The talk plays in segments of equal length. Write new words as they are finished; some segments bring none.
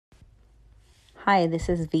Hi, this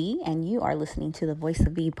is V, and you are listening to the Voice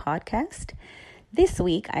of V podcast. This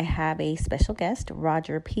week, I have a special guest,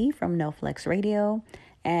 Roger P. from No Flex Radio,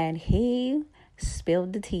 and he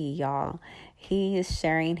spilled the tea, y'all. He is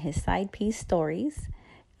sharing his side piece stories,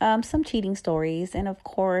 some cheating stories, and of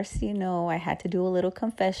course, I had to do a little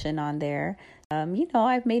confession on there.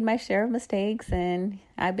 I've made my share of mistakes, and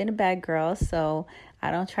I've been a bad girl, so I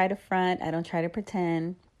don't try to front, I don't try to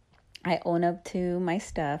pretend. I own up to my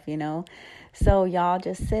stuff. So y'all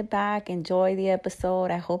just sit back, enjoy the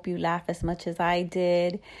episode. I hope you laugh as much as I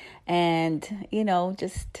did. And,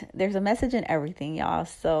 just there's a message in everything, y'all.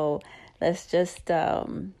 So let's just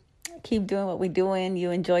keep doing what we're doing. You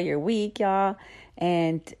enjoy your week, y'all.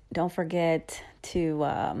 And don't forget to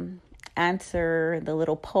answer the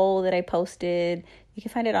little poll that I posted. You can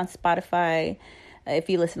find it on Spotify. If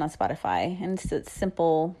you listen on Spotify, and it's a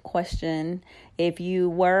simple question. If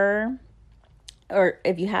you were, or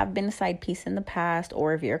if you have been a side piece in the past,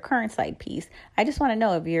 or if you're a current side piece, I just want to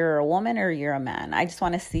know if you're a woman or you're a man. I just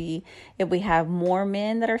want to see if we have more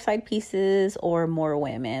men that are side pieces or more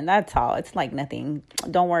women. That's all. It's like nothing.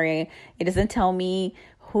 Don't worry. It doesn't tell me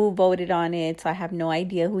who voted on it, so I have no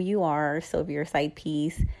idea who you are. So if you're a side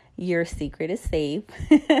piece, your secret is safe.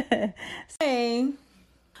 Hey.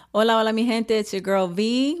 Hola, hola, mi gente. It's your girl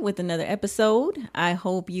V with another episode. I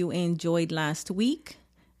hope you enjoyed last week,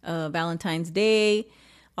 Valentine's Day.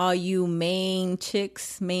 All you main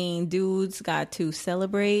chicks, main dudes got to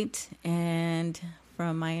celebrate. And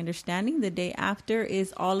from my understanding, the day after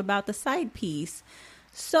is all about the side piece.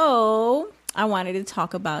 So I wanted to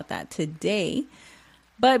talk about that today.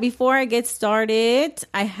 But before I get started,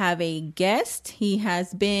 I have a guest. He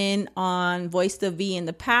has been on Voice of V in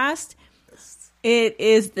the past. It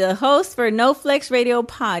is the host for No Flex Radio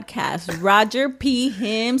podcast, Roger P.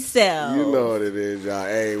 himself. You know what it is, y'all.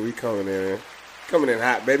 Hey, we coming in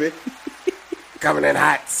hot, baby. Coming in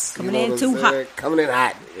hot. Coming in too hot. Coming in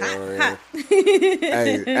hot. You know what I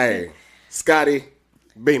mean? Hey, Scotty,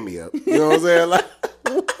 beam me up. You know what I'm saying? Like,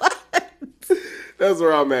 what? That's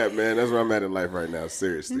where I'm at, man. That's where I'm at in life right now.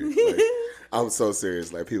 Seriously, like, I'm so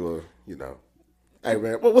serious. Like people, Hey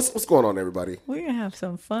man, what's going on, everybody? We're gonna have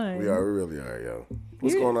some fun. We really are, yo.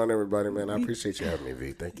 What's going on, everybody, man? I appreciate you having me,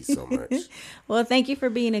 V. Thank you so much. Well, thank you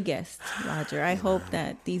for being a guest, Roger. I hope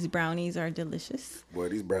that these brownies are delicious. Boy,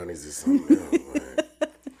 these brownies is something else, man.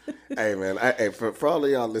 Hey man, for all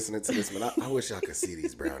of y'all listening to this, man, I wish y'all could see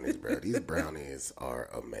these brownies, bro. These brownies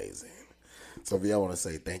are amazing. So if y'all want to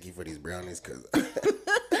say thank you for these brownies, because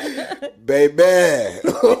baby,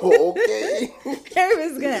 okay.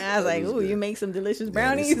 Everyone's gonna ask like, "Ooh, you make some delicious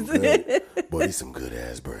brownies." Boy, these some good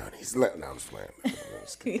ass brownies. No, I'm just playing.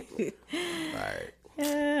 All right.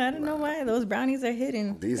 I don't know why those brownies are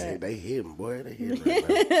hidden. They hidden, boy. They hidden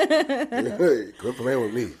right now. Quit playing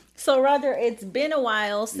with me. So, Roger, it's been a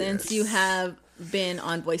while since you have been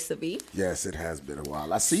on Voice of V. Yes, it has been a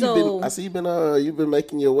while. I see you've been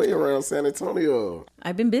making your way around San Antonio.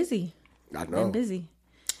 I've been busy. I know. Been busy.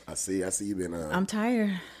 I see you've been. I'm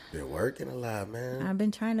tired. Been working a lot, man. I've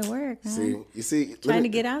been trying to work. Man. Trying to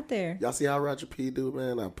get out there. Y'all see how Roger P do,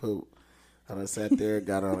 man? I done sat there,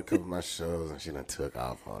 got on a couple of my shows, and she done took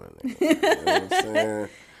off on it. You know what I'm saying?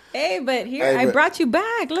 Hey, but I brought you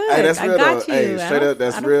back. Look, hey, that's real, I got though. you. Hey, straight up,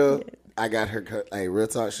 that's real. I got her. Hey, real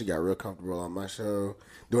talk. She got real comfortable on my show,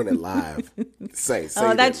 doing it live. say.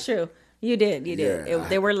 Oh, that's true. You did. Yeah,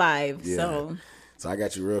 they were live. Yeah. So I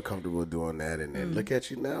got you real comfortable doing that, and then look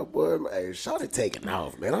at you now, boy. Hey, Shawty taking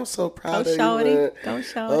off, man. I'm so proud of you, man. Go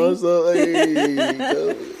Shawty. I'm so,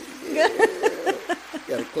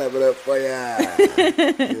 gotta clap it up for ya.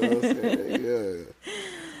 You know what I'm saying? Yeah.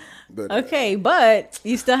 But, okay, but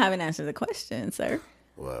you still haven't answered the question, sir.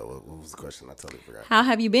 What was the question? I totally forgot. How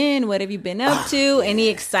have you been? What have you been up to? Any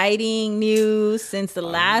exciting news since the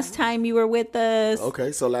last time you were with us?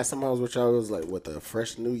 Okay, so last time I was with y'all, it was like, what, the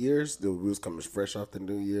fresh New Year's? We was coming fresh off the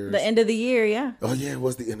New Year's. The end of the year, yeah. Oh, yeah, it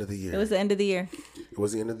was the end of the year. It was the end of the year. It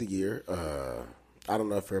was the end of the year. I don't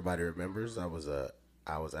know if everybody remembers. I was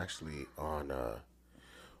actually on,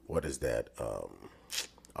 what is that?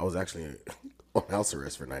 I was actually on house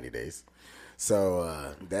arrest for 90 days.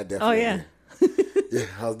 So that definitely. Oh, yeah. Yeah,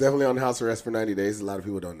 I was definitely on house arrest for 90 days. A lot of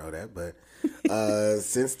people don't know that, but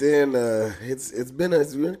since then, it's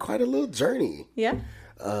been quite a little journey. Yeah.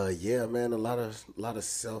 Yeah, man, a lot of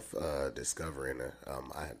self discovering.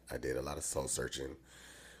 I did a lot of soul searching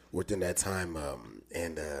within that time,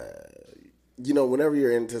 and whenever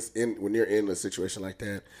you're when you're in a situation like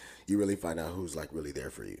that, you really find out who's like really there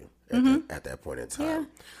for you at that point in time. Yeah.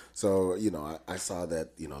 So, you know, I saw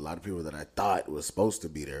that, you know, a lot of people that I thought was supposed to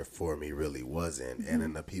be there for me really wasn't. And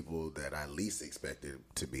then the people that I least expected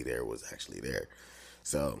to be there was actually there.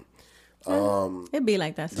 So, It'd be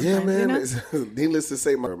like that sometimes, yeah, man. you know? It's, needless to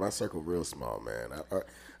say, my circle real small, man.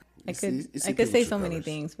 I could say so many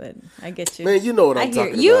things, but I get you. Man, you know what I'm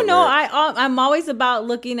talking about. You know, man. I'm always about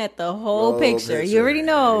looking at the whole picture. You already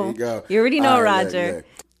know. There you go. You already know, Roger. Yeah.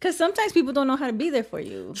 Because sometimes people don't know how to be there for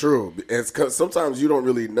you. True. It's 'cause sometimes you don't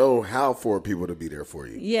really know how for people to be there for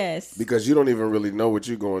you. Yes. Because you don't even really know what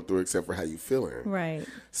you're going through except for how you feeling. Right.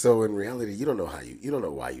 So in reality, you don't know you don't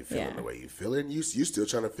know why you feeling the way you feeling. You still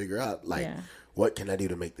trying to figure out like what can I do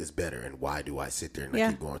to make this better and why do I sit there and I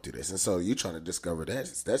keep going through this? And so you trying to discover that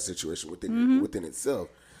situation within itself.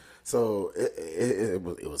 So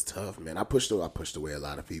it was tough, man. I pushed away a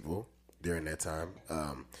lot of people during that time.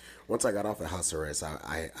 Once I got off of house arrest,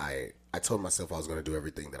 I told myself I was going to do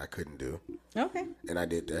everything that I couldn't do. Okay. And I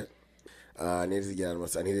did that. I needed to get out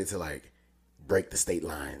of I needed to like break the state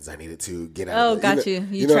lines. I needed to get out. Oh, got you.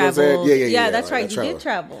 You traveled. Yeah. That's right. You did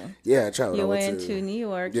travel. Yeah, I traveled. You went to New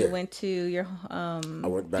York. You went to your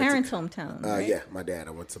parents' hometown. Right? Yeah, my dad.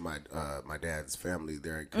 I went to my dad's family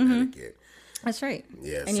there in Connecticut. That's right.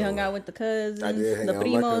 Yeah, and you hung out with the cousins, I did hang out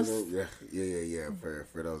with my cousins. Yeah.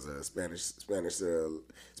 For those Spanish.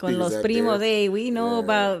 Con los primos, hey, we know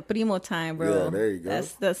about primo time, bro. Yeah, there you go.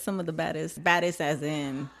 That's some of the baddest as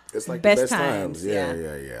in. It's like best the best times. Yeah.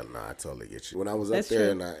 No, I totally get you. When I was up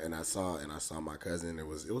there and I saw my cousin, it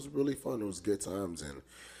was really fun. It was good times, and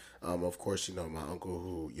of course, you know, my uncle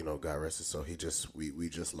who, you know, got arrested, so we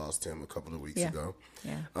just lost him a couple of weeks ago.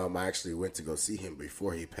 Yeah. I actually went to go see him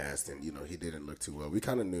before he passed, and you know, he didn't look too well. We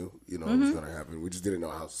kind of knew, you know, it was going to happen. We just didn't know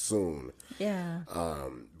how soon. Yeah.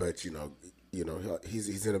 But you know,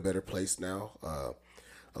 he's in a better place now.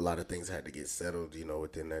 A lot of things had to get settled, you know,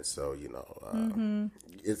 within that. So, you know,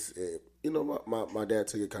 you know, my dad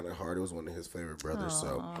took it kind of hard. It was one of his favorite brothers.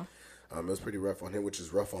 Aww. So it was pretty rough on him, which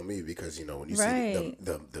is rough on me because, you know, when you see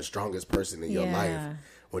the strongest person in your life,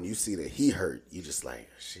 when you see that he hurt, you just like,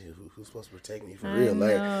 shit, who's supposed to protect me for real?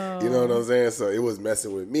 Like, you know what I'm saying? So it was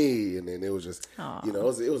messing with me, and then it was just, you know,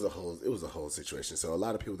 it was a whole situation. So a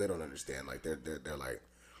lot of people, they don't understand. Like they're like,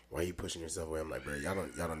 why are you pushing yourself away? I'm like, bro, y'all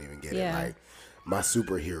don't even get it. Like, my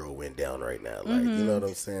superhero went down right now. Like, you know what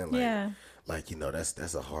I'm saying? Like, like, you know,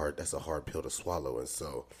 that's a hard pill to swallow. And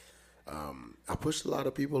so, I pushed a lot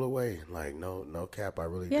of people away. Like, no cap, I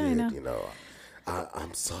really did. No. You know,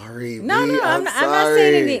 I'm sorry. No, I'm not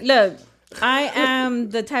saying anything. Look, I am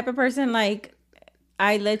the type of person, like,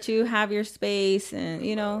 I let you have your space and,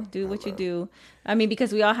 you know, do what you do. I mean,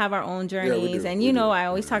 because we all have our own journeys. And, you know, I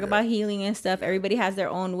always talk about healing and stuff. Everybody has their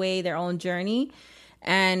own way, their own journey.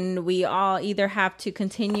 And we all either have to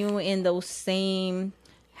continue in those same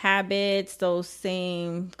habits, those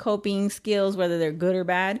same coping skills, whether they're good or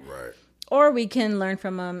bad. Right. Or we can learn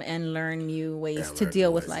from them and learn new ways to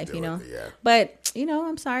deal with life, you know. But, you know,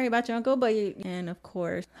 I'm sorry about your uncle. And, of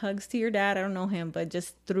course, hugs to your dad. I don't know him, but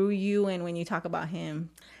just threw you in when you talk about him.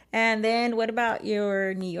 And then what about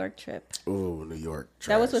your New York trip? Oh, New York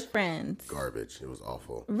trash. That was with friends. Garbage. It was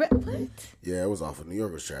awful. What? Yeah, it was awful. New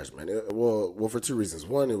York was trash, man. Well, for two reasons.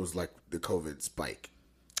 One, it was like the COVID spike.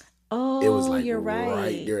 Oh, it was like you're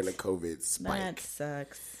right during the COVID spike. That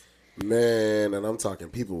sucks. Man, and I'm talking,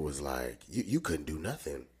 people was like, you couldn't do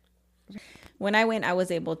nothing. When I went, I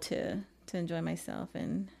was able to enjoy myself.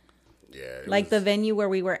 And like the venue where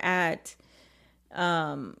we were at,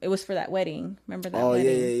 it was for that wedding. Remember that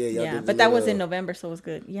wedding? Yeah. But that was in November, so it was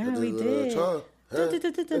good. Yeah, we did. Yeah,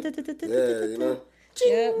 you know.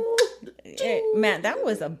 Yeah. Man, that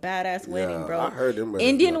was a badass wedding, bro. I heard them.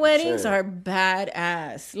 Indian weddings are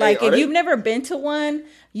badass. Like, if you've never been to one,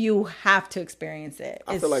 you have to experience it.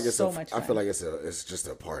 I feel like it's so much fun. I feel like it's just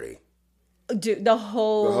a party. Dude, the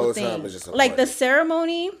whole thing. Time is just a like party. The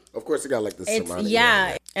ceremony. Of course, it got like the ceremony.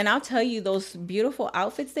 Yeah, and I'll tell you, those beautiful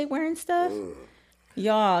outfits they wear and stuff.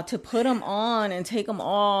 Y'all, to put them on and take them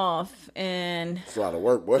off, and it's a lot of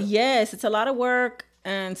work, boy. Yes, it's a lot of work,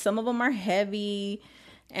 and some of them are heavy,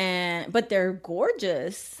 but they're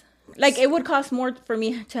gorgeous. Like, it would cost more for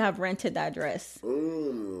me to have rented that dress.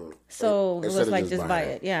 So it was like, just buy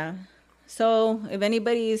it. Yeah. So if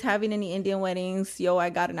anybody's having any Indian weddings, I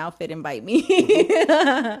got an outfit, invite me.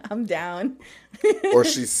 I'm down. Or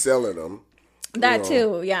she's selling them. That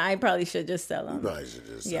too. Yeah, I probably should just sell them. You probably should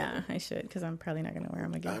just sell them. I should, because I'm probably not going to wear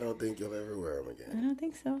them again. I don't think you'll ever wear them again. I don't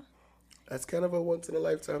think so. That's kind of a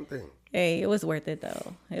once-in-a-lifetime thing. Hey, it was worth it,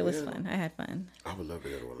 though. It was fun. I had fun. I would love to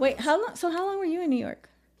go to one. Wait, how long were you in New York?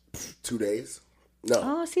 2 days. No.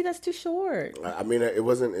 Oh, see, that's too short. I mean, it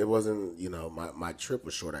wasn't, my trip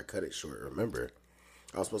was short. I cut it short. Remember,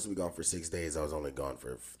 I was supposed to be gone for 6 days. I was only gone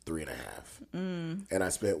for 3.5. And I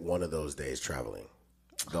spent one of those days traveling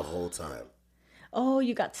the whole time. Oh,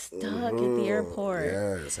 you got stuck at the airport.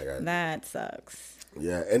 Yes. That sucks.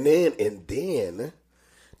 Yeah. And then,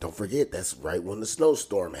 don't forget, that's right when the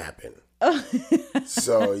snowstorm happened.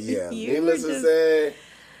 So, yeah, needless to say,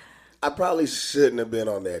 I probably shouldn't have been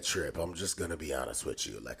on that trip. I'm just gonna be honest with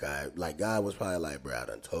you. Like God was probably like, bro, I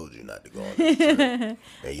done told you not to go on this trip.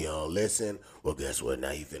 And you don't listen. Well, guess what?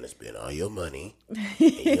 Now you finna spend all your money. And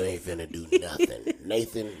you ain't finna do nothing.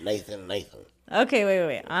 Nathan. Okay,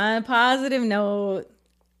 wait. On a positive note,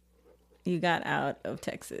 you got out of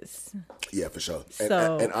Texas. Yeah, for sure.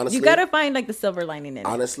 And honestly, you gotta find like the silver lining in it.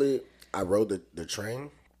 Honestly, I rode the train.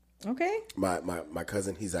 Okay. My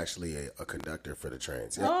cousin, he's actually a conductor for the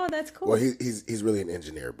trains. Yeah. Oh, that's cool. Well, he's really an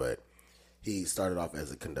engineer, but he started off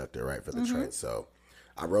as a conductor, right, for the train. So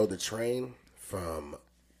I rode the train from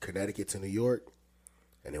Connecticut to New York,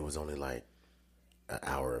 and it was only like an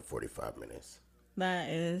hour and 45 minutes. That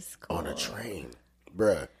is cool. On a train.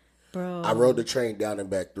 Bruh. Bro. I rode the train down and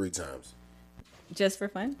back 3 times. Just for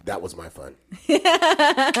fun? That was my fun.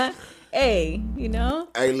 Hey, you know?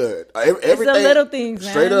 Hey, look. Everything, it's the little things, man.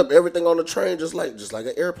 Straight up, everything on the train, just like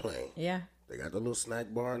an airplane. Yeah. They got the little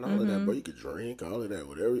snack bar and all of that, but you could drink, all of that,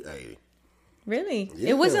 whatever. Hey. Really? Yeah.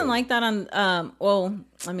 It wasn't like that on, well,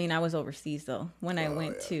 I mean, I was overseas, though. When I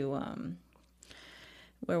went to,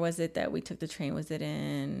 where was it that we took the train? Was it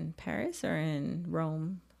in Paris or in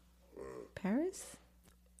Rome? Paris?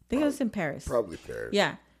 I think it was in Paris. Probably Paris.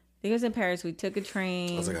 Yeah. I think it was in Paris. We took a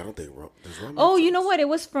train. I was like, I don't think Rome. Oh, you know what? It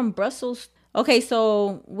was from Brussels. Okay,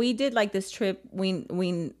 so we did like this trip. We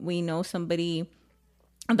know somebody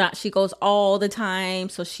that she goes all the time,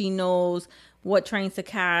 so she knows what trains to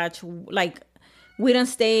catch. Like we don't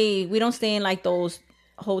stay in like those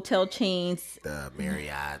hotel chains. The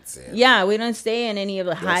Marriott's. Yeah, we don't stay in any of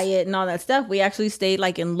the Hyatt and all that stuff. We actually stayed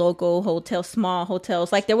like in local hotels, small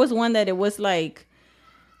hotels. Like there was one that it was like,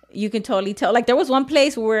 you can totally tell. Like there was one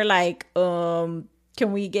place where we're like,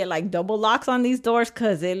 can we get like double locks on these doors?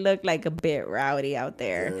 Cause it looked like a bit rowdy out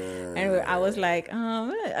there. And I was like,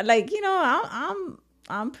 I'm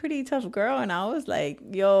pretty tough girl. And I was like,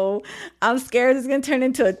 yo, I'm scared it's going to turn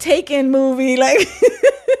into a Taken movie. Like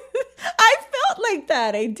I felt like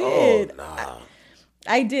that. I did. Oh, nah.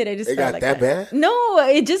 I did. I just it felt got like that bad? No,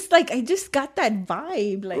 it just like, I just got that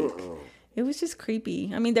vibe. Like, it was just creepy.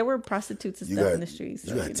 I mean, there were prostitutes and stuff in the streets.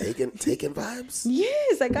 You got taken vibes?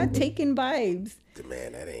 Yes, I got Taken vibes.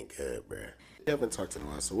 Man, that ain't good, bro. You haven't talked in a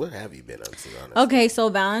while, so what have you been up to, honestly? Okay, so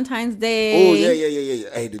Valentine's Day. Oh, yeah.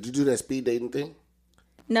 Hey, did you do that speed dating thing?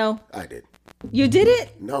 No. I did. You did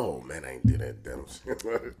it? No, man, I ain't did it.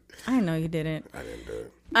 I know you didn't. I didn't do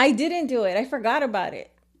it. I didn't do it. I forgot about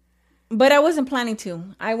it. But I wasn't planning to.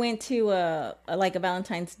 I went to a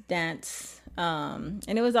Valentine's dance. And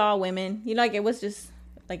it was all women. You know, like it was just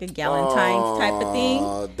like a Galentine's type of thing.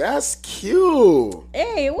 Oh, that's cute.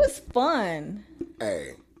 Hey, it was fun.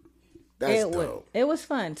 Hey, that's dope. It was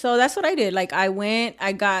fun. So that's what I did. Like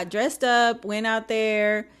I got dressed up, went out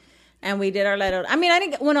there, and we did our little. I mean, I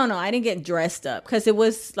didn't get dressed up because it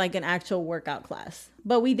was like an actual workout class.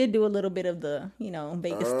 But we did do a little bit of the,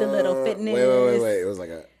 Vegas stiletto fitness. Wait. It was like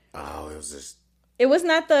it was just. It was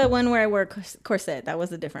not the one where I wore corset. That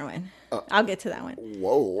was a different one. I'll get to that one.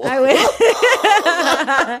 Whoa.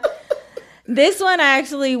 This one I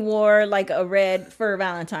actually wore like a red for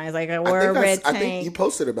Valentine's. Like I wore a red tank. I think you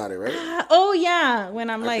posted about it, right? Oh yeah, when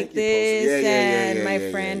I'm like this and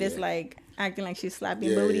my friend is yeah. like acting like she's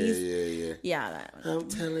slapping booties. Yeah. Yeah, that one. I'm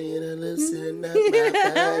telling you to listen up,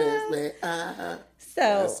 my man.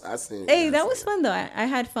 So, I seen. Hey, that was fun though. I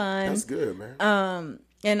had fun. That's good, man.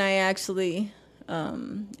 And I actually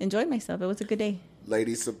enjoyed myself. It was a good day.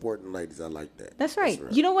 Ladies supporting ladies. I like that. That's right.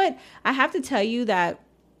 You know what? I have to tell you that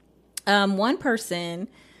one person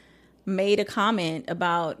made a comment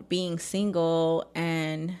about being single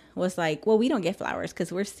and was like, well, we don't get flowers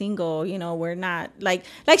because we're single. We're not like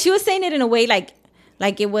she was saying it in a way like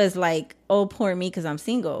it was like, oh, poor me because I'm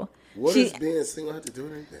single. What does being single have to do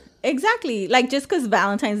with anything? Exactly. Like just because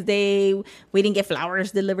Valentine's Day, we didn't get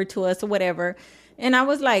flowers delivered to us or whatever. And I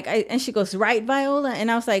was like, and she goes, right, Viola?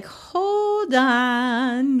 And I was like, hold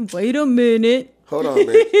on, wait a minute. Hold on,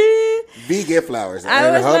 man. V get flowers.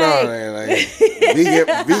 I was hold on, man. Like, V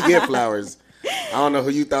get flowers. I don't know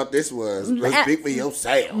who you thought this was. Let's speak for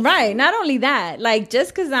yourself. Right. Not only that, like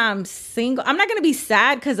just because I'm single, I'm not going to be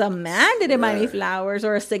sad because a man didn't buy me flowers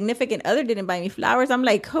or a significant other didn't buy me flowers. I'm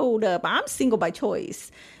like, hold up. I'm single by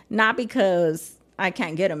choice, not because I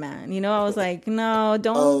can't get a man. You know, I was like, no,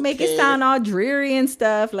 don't make it sound all dreary and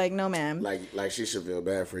stuff. Like, no, ma'am. Like she should feel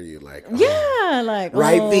bad for you. Like, yeah, like,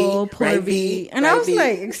 right, oh, V? poor Right, V. V? And Right, I was V?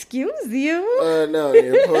 like, excuse you. No,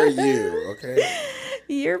 yeah, poor you. Okay.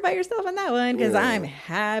 You're by yourself on that one because I'm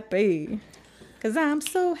happy. Because I'm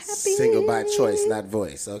so happy. Single by choice, not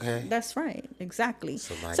voice. Okay. That's right. Exactly.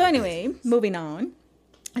 So anyway, moving on.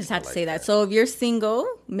 I just have to say that. So if you're single,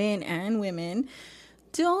 men and women,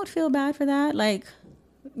 don't feel bad for that. Like,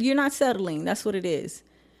 you're not settling. That's what it is.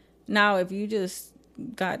 Now, if you just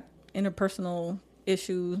got interpersonal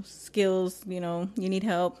issues, skills, you know, you need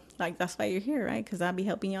help, like, that's why you're here, right? Because I'll be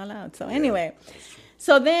helping y'all out. So anyway,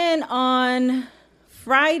 so then on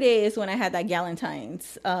Friday is when I had that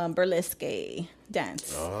Galentine's burlesque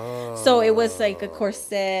dance. Oh. So it was like a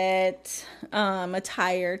corset,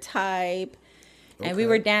 attire type. And we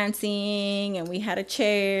were dancing and we had a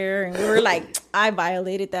chair and we were like, I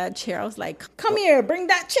violated that chair. I was like, come here, bring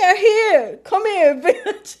that chair here. Come here, bring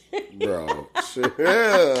that chair. Bro,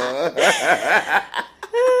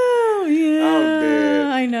 oh, yeah. I'm dead.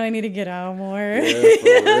 I know I need to get out more. Yeah,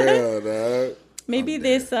 for real, dog. Maybe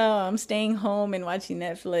this staying home and watching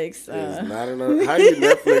Netflix. It's not enough. How you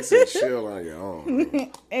Netflix and chill on your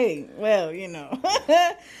own? Hey, well, you know.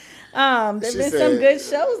 There's been some good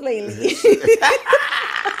shows lately.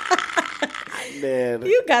 Man.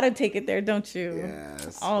 You gotta take it there, don't you?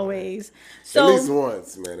 Yes. Always. So, at least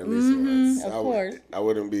once, man. At least once. Of course. I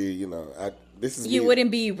wouldn't be, you know, you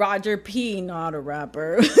wouldn't be Roger P, not a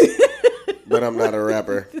rapper. But I'm not a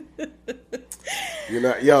rapper. You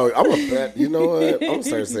know, yo, I'm a bet. You know what? I'm gonna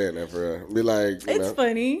start saying that for real. Be like, it's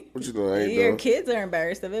funny. What you doing? Your kids are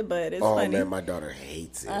embarrassed of it, but it's funny. Oh man, my daughter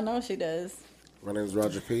hates it. I know she does. My name's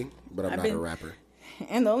Roger P, but I'm not a rapper.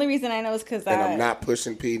 And the only reason I know is because I'm not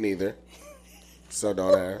pushing P neither. So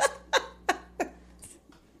don't ask.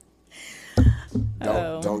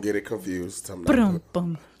 Don't get it confused. I'm not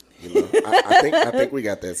you know, I think we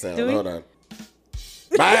got that sound. Hold on.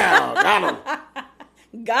 Bam!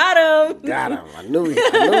 Got him. I knew we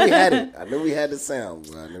had it. I knew we had the sound.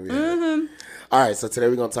 I knew we had it. All right, so today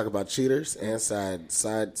we're gonna talk about cheaters and side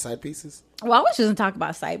pieces. Well, I was just gonna talk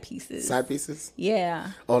about side pieces. Side pieces?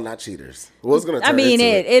 Yeah. Oh, not cheaters. Well, it's gonna. I mean,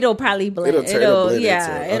 it'll probably blend. It'll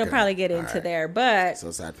it'll probably get into there. But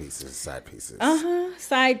so side pieces. Side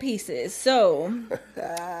pieces. So.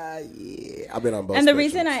 Yeah, I've been on both. And the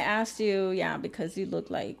reason I asked you, because you look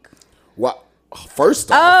like. What? First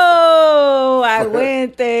off. Oh, I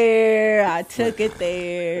went there. I took it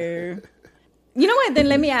there. You know what? Then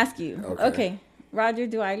let me ask you. Okay. Roger,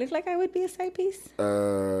 do I look like I would be a side piece?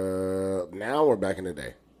 Now or back in the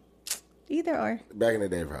day? Either or. Back in the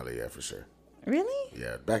day, probably, yeah, for sure. Really?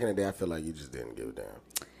 Yeah, back in the day, I feel like you just didn't give a damn.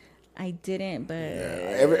 I didn't, but...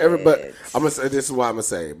 Yeah, everybody, I'm gonna say, this is why I'm gonna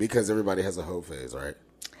say it, because everybody has a hoe phase, right?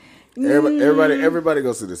 Everybody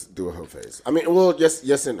goes through a hoe phase. I mean, well,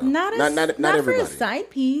 yes and no. Not everybody. For a side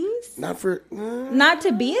piece. Not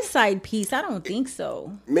to be a side piece. I don't think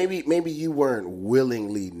so. Maybe you weren't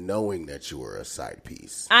willingly knowing that you were a side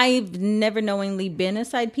piece. I've never knowingly been a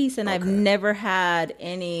side piece, and I've never had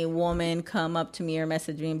any woman come up to me or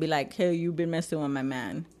message me and be like, "Hey, you've been messing with my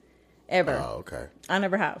man," ever. Oh, okay. I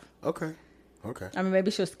never have. Okay. I mean,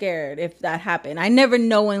 maybe she was scared if that happened. I never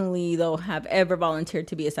knowingly, though, have ever volunteered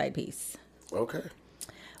to be a side piece. Okay.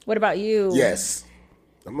 What about you? Yes.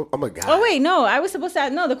 I'm a guy. Oh, wait, no. I was supposed to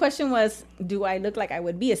ask. No, the question was, do I look like I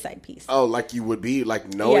would be a side piece? Oh, like you would be,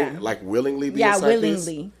 like knowing, like willingly be a side piece? Yeah,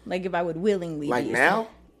 willingly. Like if I would willingly like be now?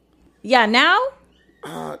 Yeah, now?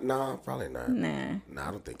 No, probably not. Nah,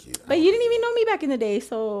 I don't think you. But you didn't even know me back in the day,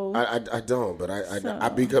 so. I don't,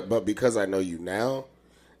 but because I know you now,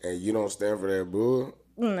 and you don't stand for that bull.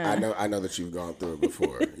 Nah. I know that you've gone through it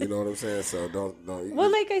before. You know what I'm saying? So don't.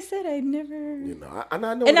 Well, like I said, I never. You know, I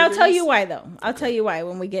know. And I'll tell you why, though. I'll tell you why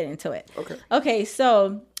when we get into it. Okay. Okay.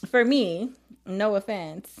 So for me, no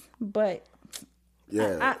offense, but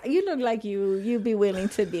yeah, you look like you'd be willing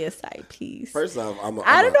to be a side piece. First off,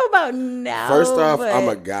 I don't know about now. First off, I'm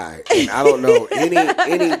a guy, and I don't know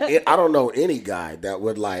I don't know any guy that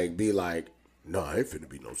would be like, no, I ain't finna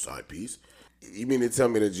be no side piece. You mean to tell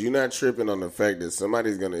me that you're not tripping on the fact that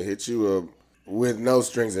somebody's going to hit you up with no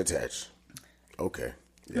strings attached? Okay.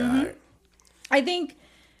 Yeah. Mm-hmm. All right.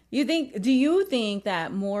 Do you think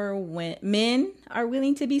that more men are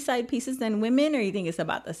willing to be side pieces than women, or you think it's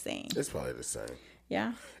about the same? It's probably the same.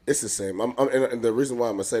 Yeah? It's the same. And the reason why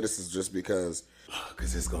I'm going to say this is just because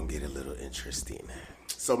it's going to get a little interesting.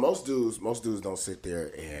 So most dudes don't sit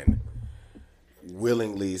there and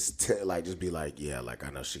willingly just be like, yeah, like I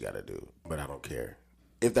know she got to do, but I don't care.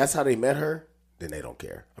 If that's how they met her, then they don't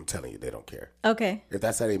care. I'm telling you, they don't care. Okay. If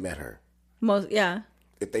that's how they met her, Yeah.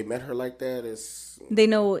 If they met her like that, they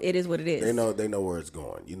know it is what it is. They know where it's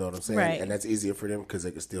going. You know what I'm saying? Right. And that's easier for them because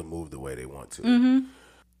they can still move the way they want to. Mm-hmm.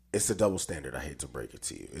 It's a double standard. I hate to break it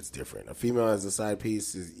to you. It's different. A female as a side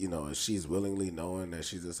piece is, if she's willingly knowing that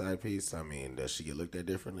she's a side piece, I mean, does she get looked at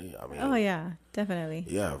differently? I mean, oh yeah, definitely.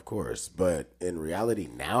 Yeah, of course. But in reality,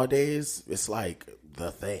 nowadays, it's like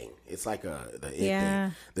the thing. It's like the it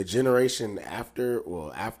thing. The generation after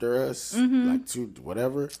us, like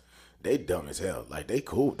whatever, they dumb as hell. Like they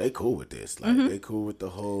cool with this. Like they cool with the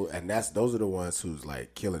whole, and those are the ones who's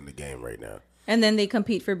like killing the game right now. And then they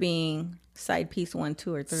compete for being side piece 1,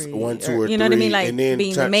 2, or 3. 1, 2, or 3. You know what I mean? Like and then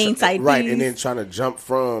being the main side piece. Right, and then trying to jump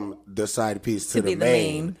from the side piece to the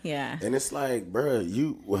main. Yeah. And it's like, bro,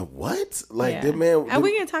 what? Like, yeah. the man... And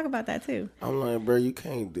we're going to talk about that, too. I'm like, bro, you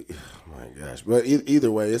can't do... Oh, my gosh. But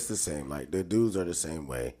either way, it's the same. Like, the dudes are the same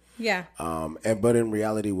way. Yeah. But in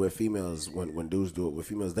reality, with females, when dudes do it with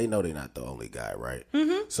females, they know they're not the only guy, right?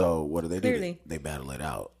 Mm-hmm. So what do? Clearly. They battle it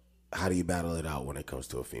out. How do you battle it out when it comes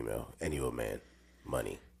to a female and you a man?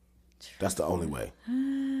 Money. That's the only way.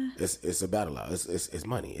 It's a battle out. It's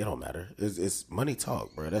money. It don't matter. It's money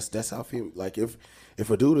talk, bro. That's how female. Like if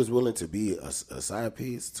a dude is willing to be a side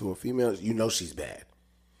piece to a female, she's bad.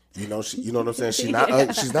 You know what I'm saying? She's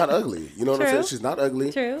not she's not ugly. You know what I'm saying? She's not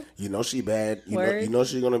ugly. True. You know she bad. You know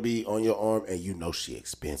she's gonna be on your arm, and you know she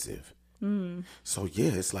expensive. So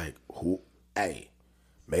yeah, it's like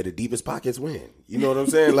may the deepest pockets win. You know what I'm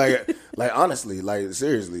saying? like honestly, like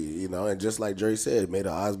seriously, and just like Dre said, may the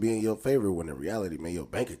odds be in your favor when in reality, may your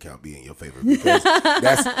bank account be in your favor, because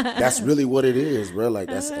that's really what it is, bro. Like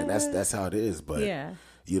that's how it is. But yeah.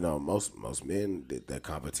 Most men, that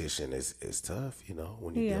competition is tough.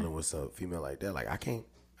 When you're dealing with a female like that, like I can't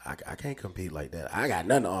compete like that. I got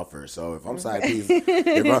nothing to offer. So if I'm side piece,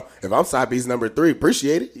 if I'm side piece number 3,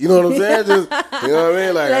 appreciate it. You know what I'm saying? Just, you know what I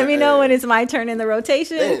mean? Like, let me know when it's my turn in the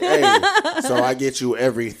rotation. So I get you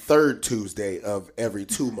every third Tuesday of every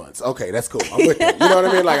 2 months. Okay, that's cool. I'm with that. You know what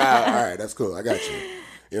I mean? Like, all right, that's cool. I got you.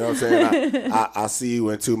 You know what I'm saying? I'll see you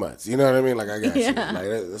in 2 months. You know what I mean? Like, I got you.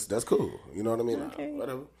 Like, that's cool. You know what I mean? Okay.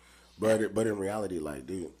 Whatever. But in reality, like,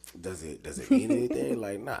 dude, does it mean anything?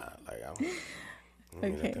 Like, nah. Like,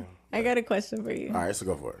 okay. I got a question for you. All right, so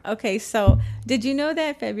go for it. Okay, so did you know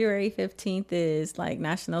that February 15th is like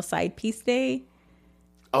National Side Piece Day?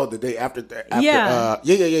 Oh, the day after yeah.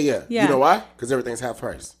 Yeah. You know why? Because everything's half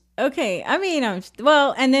price. Okay, I mean,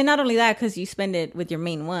 and then not only that, because you spend it with your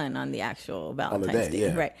main one on the actual Valentine's Day.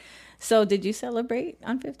 Yeah. Right. So did you celebrate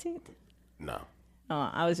on 15th? No. Oh,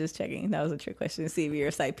 I was just checking. That was a trick question to see if you're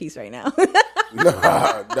a side piece right now.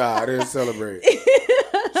 Nah, I didn't celebrate.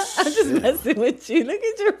 I'm just messing with you. Look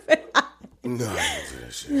at your face. No, I didn't do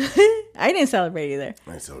that shit. I didn't celebrate either.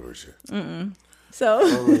 I didn't celebrate shit. Mm-mm. So.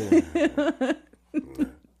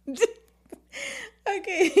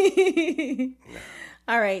 Okay. Nah.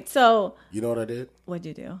 All right. So. You know what I did? What'd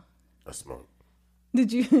you do? I smoked.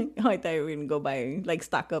 Did you? Oh, I thought you were gonna go buy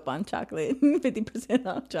stock up on chocolate, 50%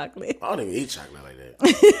 off chocolate. I don't even eat chocolate like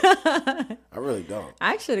that. I really don't.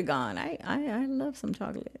 I should have gone. I love some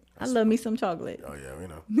chocolate. I love me some chocolate. Oh yeah, we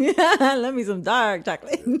know. Yeah, I love me some dark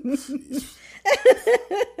chocolate.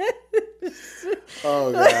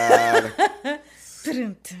 Oh God.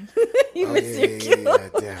 You missed your cue.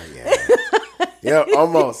 Yeah,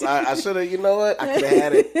 almost. I should have. You know what? I could have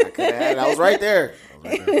had it. I was right there.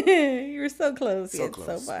 You were so close. So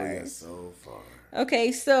close. So far. Yeah, so far.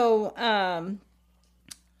 Okay, so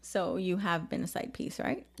so you have been a side piece,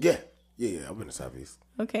 right? Yeah. I've been a side piece.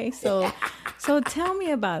 Okay, so tell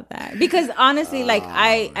me about that, because honestly,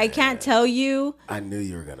 I can't tell you. I knew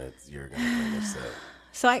you were gonna bring this up.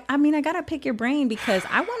 So I mean, I gotta pick your brain because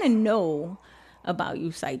I want to know about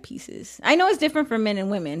you side pieces. I know it's different for men and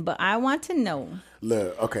women, but I want to know.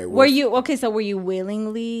 Look, okay. Well, were you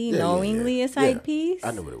willingly, knowingly a side piece?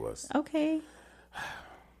 I knew what it was. Okay.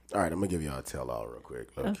 All right, I'm gonna give y'all a tell all real quick.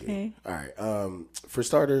 Okay. All right. For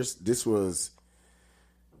starters, this was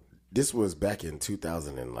back in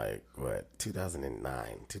 2009,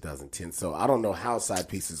 2010. So I don't know how side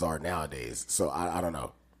pieces are nowadays. So I don't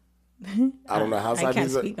know. I don't know how side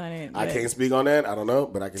pieces are. I can't speak on that. I don't know,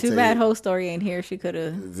 but I can tell you. Too bad whole story ain't here. She could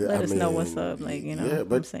have let us know what's up. Yeah,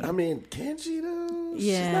 but I mean, can she though?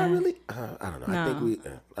 Yeah. She's not really. I don't know. No. I think we.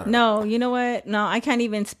 No, you know what? No, I can't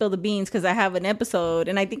even spill the beans because I have an episode,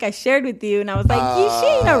 and I think I shared with you, and I was like, she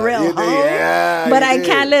ain't a real hoe. Yeah, but I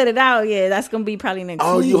can't let it out. Yeah, that's gonna be probably next week.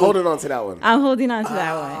 Oh, you holding on to that one? I'm holding on to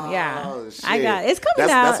that one. Yeah, shit. I got it. It's coming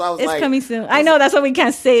out. That's why I was it's coming soon. I know that's why we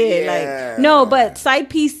can't say it. Yeah. Like no, but side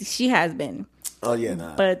piece she has been. Oh yeah,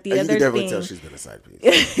 nah. But the You other can definitely thing, tell she's been a side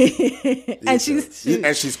piece.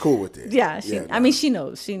 and she's cool with it. yeah. I mean, she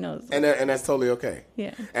knows. And that's totally okay.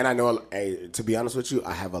 Yeah. And I know, to be honest with you,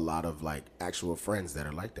 I have a lot of like actual friends that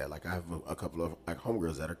are like that. Like I have a couple of like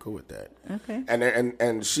homegirls that are cool with that. Okay.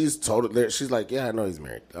 And she's totally. She's like, yeah, I know he's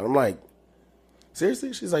married. And I'm like,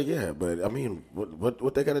 seriously? She's like, yeah, but I mean,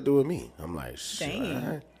 what they got to do with me? I'm like, dang,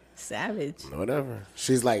 right. savage. Whatever.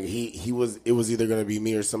 She's like, it was either gonna be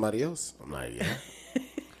me or somebody else. I'm like, yeah.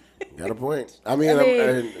 Got a point. I mean,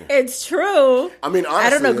 it's true. I mean, honestly, I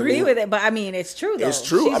don't agree with it, but I mean, it's true. Though. It's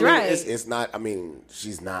true. She's I mean, right. it's not. I mean,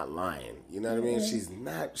 she's not lying. You know what I mean? She's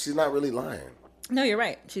not really lying. No, you're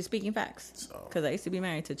right. She's speaking facts. Because I used to be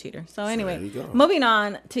married to a cheater. So anyway, there you go. moving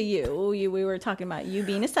on to you. We were talking about you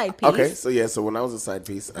being a side piece. Okay, so when I was a side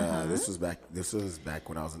piece, this was back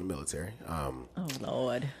when I was in the military. Oh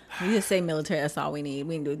Lord, we just say military. That's all we need.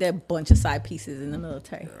 We can do. There are a bunch of side pieces in the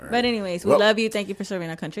military. Right. But anyways, we love you. Thank you for serving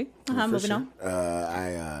our country. Moving on.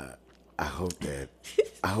 I hope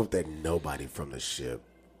that nobody from the ship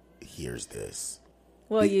hears this.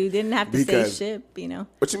 Well, you didn't have to say ship, you know.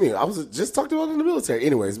 What you mean? I was just talking about it in the military.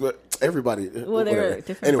 Anyways, but everybody. Well, there are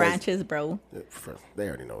different branches, bro. They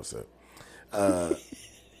already know what's up.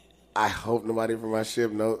 I hope nobody from my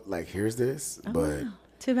ship hears this, but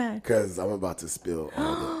too bad because I'm about to spill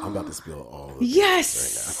all the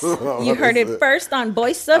yes right now. You heard it first on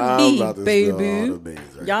Voice of B, baby.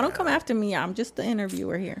 Right y'all don't come after me. I'm just the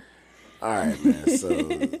interviewer here. All right, man.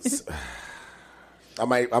 So I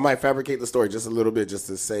might fabricate the story just a little bit just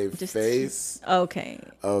to save face. Okay.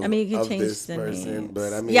 I mean, you can change this the person, name.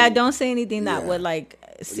 but I mean, yeah, don't say anything that would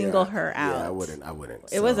single her out. Yeah, I wouldn't.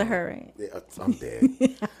 It was a her, right? Yeah, I'm dead.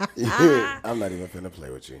 I'm not even finna play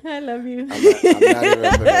with you. I love you.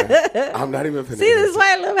 I'm not even finna. See, this is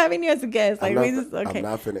why I love having you as a guest. I'm not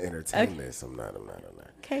finna entertain this. I'm not.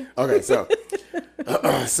 Okay. Okay, so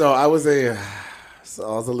so I was a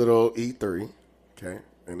little E3, okay,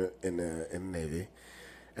 in the Navy.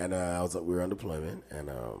 And we were on deployment, and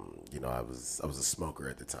I was a smoker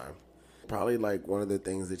at the time. Probably like one of the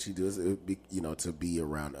things that you do is to be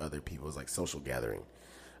around other people is like social gathering.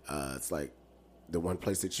 It's like the one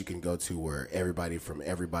place that you can go to where everybody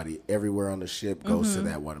everywhere on the ship goes to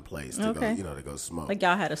that one place to go to go smoke. Like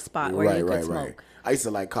y'all had a spot where you could smoke. Right. I used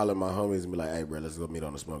to like call up my homies and be like, "Hey, bro, let's go meet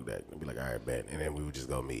on the smoke deck." And be like, "All right, bet," and then we would just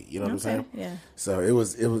go meet. You know what I'm saying? Yeah. So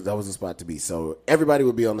that was a spot to be. So everybody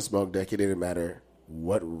would be on the smoke deck. It didn't matter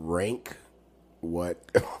what rank, what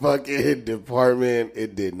fucking department,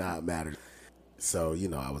 it did not matter. So,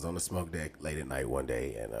 I was on the smoke deck late at night one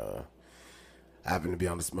day, and I happened to be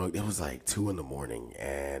on the smoke. It was like 2 a.m,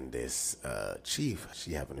 and this chief,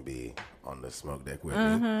 she happened to be on the smoke deck with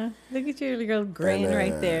me. Look at your little grain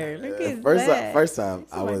right there. Look at that. First time,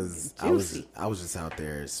 I was just out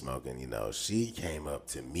there smoking. She came up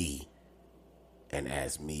to me and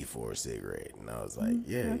asked me for a cigarette, and I was like,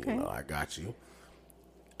 "Yeah, I got you."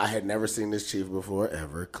 I had never seen this chief before,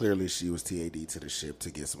 ever. Clearly, she was TAD to the ship to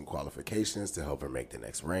get some qualifications to help her make the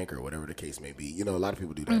next rank or whatever the case may be. A lot of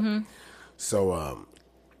people do that. So I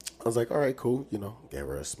was like, all right, cool. Gave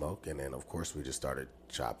her a smoke. And then, of course, we just started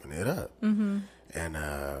chopping it up.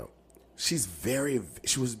 And she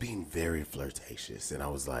was being very flirtatious. And I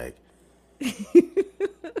was like,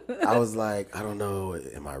 I don't know.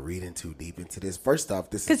 Am I reading too deep into this? First off,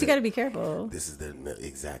 this is because you got to be careful. This is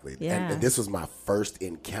exactly. Yeah. And this was my first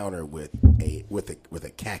encounter with a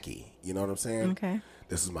khaki. You know what I'm saying? Okay.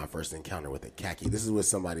 This was my first encounter with a khaki. This is with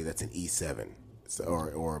somebody that's an E7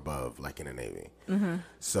 or above, like in the Navy.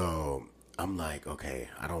 So I'm like, okay,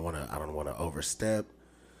 I don't want to overstep.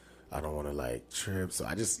 I don't want to like trip. So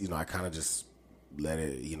I just, I kind of just let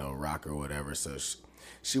it, rock or whatever. So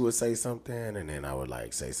she would say something, and then I would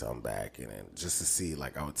like say something back, and then just to see,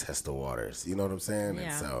 like, I would test the waters. You know what I'm saying? Yeah.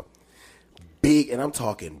 And so big, and I'm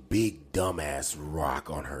talking big dumbass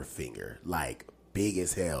rock on her finger, like big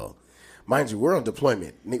as hell. Mind you, we're on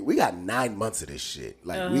deployment. We got 9 months of this shit.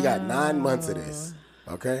 Like we got 9 months of this.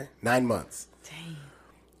 Okay, 9 months. Dang.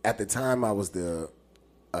 At the time, I was the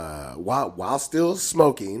while still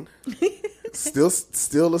smoking,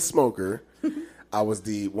 still a smoker. I was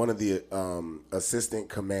one of the assistant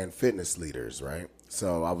command fitness leaders, right?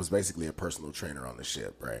 So I was basically a personal trainer on the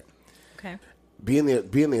ship, right? Okay. Being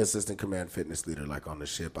the assistant command fitness leader, like on the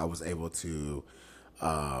ship, I was able to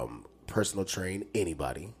personal train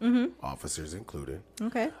anybody, officers included.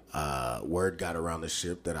 Okay. Word got around the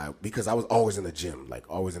ship because I was always in the gym, like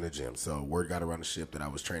always in the gym. So word got around the ship that I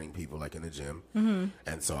was training people like in the gym,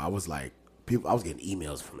 and so I was like, I was getting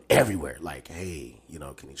emails from everywhere, like, hey,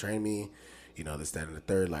 can you train me? This, that, and the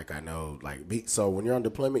third. Like, I know, like, so when you're on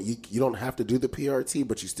deployment, you don't have to do the PRT,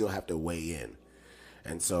 but you still have to weigh in.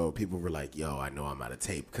 And so people were like, yo, I know I'm out of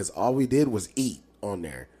tape. Because all we did was eat on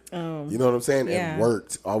there. You know what I'm saying? Yeah. And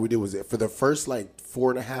worked. All we did was, for the first like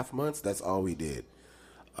 4.5 months, that's all we did.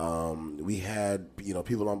 We had,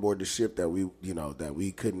 people on board the ship that we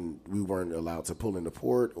weren't allowed to pull into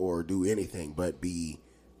port or do anything but be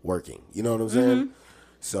working. You know what I'm saying?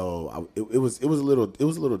 So it was a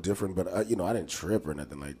little different, but I didn't trip or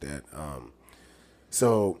nothing like that.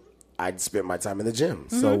 So I spent my time in the gym.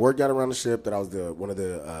 So word got around the ship that I was one of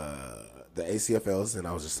the ACFLs, and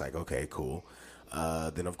I was just like, okay, cool.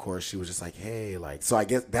 Then of course she was just like, hey, like, so I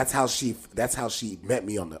guess that's how she met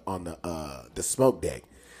me on the smoke deck.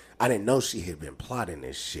 I didn't know she had been plotting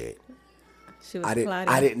this shit. She was plotting. plotting.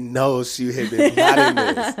 I didn't know she had been plotting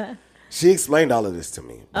this. She explained all of this to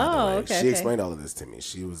me. By the way. Okay. She explained all of this to me.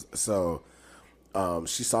 She saw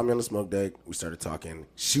me on the smoke deck. We started talking.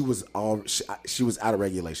 She was out of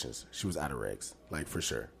regulations. She was out of regs, like, for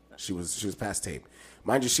sure. She was past tape.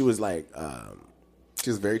 Mind you, she was like,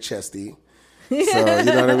 she was very chesty. So, you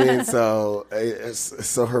know what I mean? So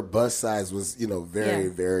her bust size was, very,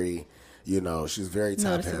 very, she was very top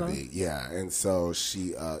noticeable. heavy. Yeah. And so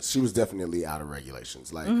she was definitely out of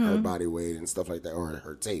regulations, like her body weight and stuff like that, or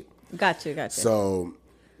her tape. Gotcha. So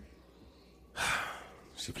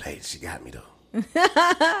she got me though. She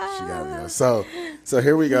got me though. So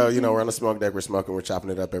here we go. We're on the smoke deck. We're smoking. We're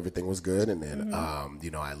chopping it up. Everything was good. And then,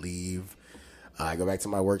 I leave. I go back to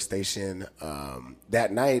my workstation.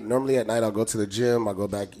 That night, normally at night, I'll go to the gym. I'll go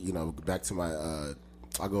back, back to my.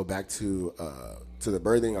 I'll go back to the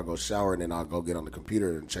birthing. I'll go shower, and then I'll go get on the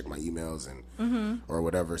computer and check my emails and or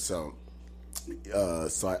whatever. So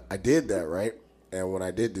I did that, right? And when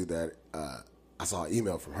I did do that, I saw an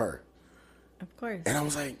email from her. Of course. And I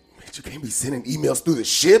was like, man, you can't be sending emails through the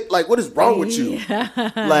ship. Like, what is wrong with you?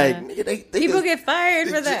 Like, nigga, they people get fired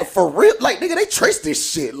for that. For real. Like, nigga, they trace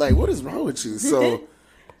this shit. Like, what is wrong with you? So,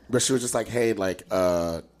 but she was just like, hey, like,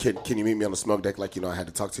 can you meet me on the smoke deck? Like, I had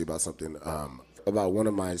to talk to you about something. About one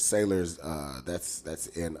of my sailors that's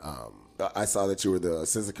in, I saw that you were the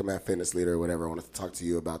assistant command fitness leader or whatever. I wanted to talk to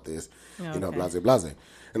you about this, blase.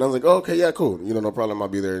 And I was like, oh, okay, yeah, cool. No problem. I'll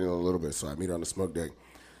be there in a little bit. So I meet her on the smoke deck.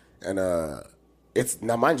 And it's,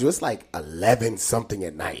 now mind you, it's like 11 something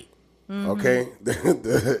at night. Okay?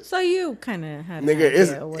 So you kind of had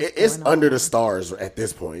it's under the stars at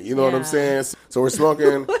this point. You know what I'm saying? So we're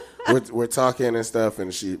smoking, we're talking and stuff,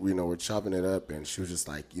 and she, we're chopping it up, and she was just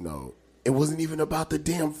like, it wasn't even about the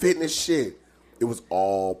damn fitness shit. It was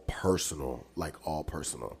all personal, like all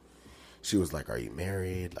personal. She was like, are you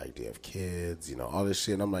married? Like, do you have kids? All this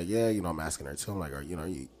shit. And I'm like, yeah, I'm asking her too. I'm like,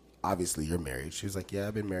 obviously you're married. She was like, yeah,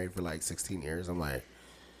 I've been married for like 16 years. I'm like,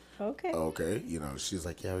 okay. She's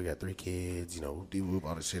like, yeah, we got 3 kids, whoop,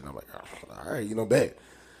 all this shit. And I'm like, oh, all right, bet.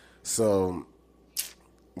 So,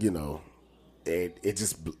 it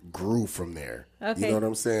just grew from there. Okay. You know what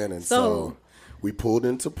I'm saying? And so we pulled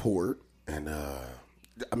into port. And,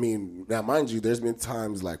 now mind you, there's been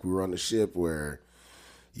times like we were on the ship where,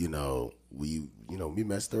 we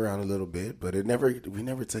messed around a little bit, but we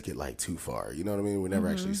never took it like too far. You know what I mean? We never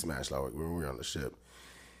actually smashed like when we were on the ship.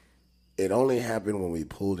 It only happened when we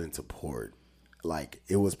pulled into port. Like,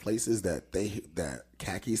 it was places that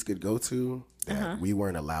khakis could go to that we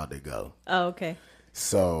weren't allowed to go. Oh, okay.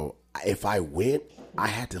 So if I went, I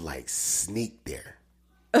had to like sneak there.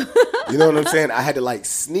 You know what I'm saying? I had to like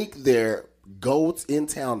sneak there, go in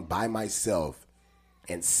town by myself,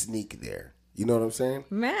 and sneak there. You know what I'm saying?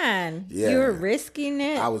 Man, Yeah. you were risking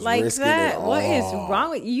it I was like risking that. it all. What is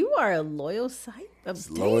wrong with you? Are a loyal side.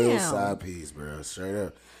 Loyal side piece, bro. Straight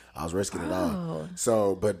up. I was risking it all.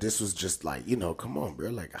 So, but this was just like, come on, bro.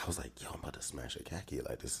 Like, I was like, yo, I'm about to smash a khaki.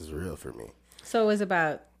 Like, this is real for me. So it was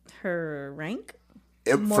about her rank?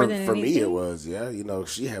 For me, it was, yeah.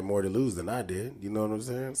 She had more to lose than I did. You know what I'm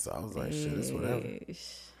saying? So I was like, shit, it's whatever.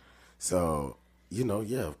 So,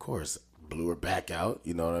 yeah, of course. Blew her back out,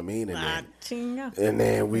 you know what I mean? And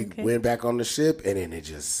then we went back on the ship, and then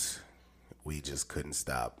we just couldn't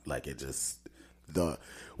stop. Like,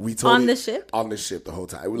 on the ship the whole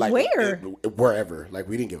time. Like, where? Wherever. Like,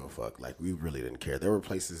 we didn't give a fuck. Like, we really didn't care. There were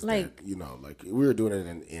places that, like, we were doing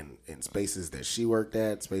it in spaces that she worked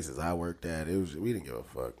at, spaces I worked at. We didn't give a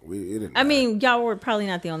fuck. It didn't matter. Y'all were probably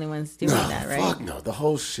not the only ones doing that, right? Fuck no. The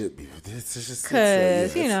whole shit. It's just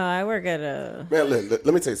because I work at a man. Let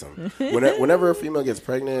me tell you something. Whenever a female gets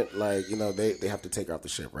pregnant, like they have to take her off the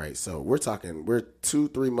ship, right? So we're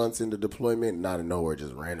 2-3 months into deployment, and out of nowhere,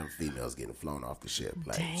 just random females getting flown off the ship,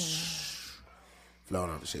 like flown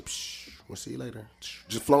off the ship. We'll see you later.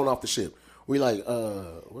 Just flown off the ship. We like,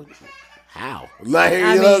 what? How? Like,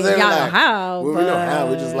 y'all know how. We know how.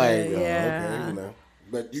 We're just like, okay,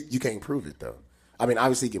 But you can't prove it though. I mean,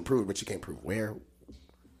 obviously you can prove it, but you can't prove where.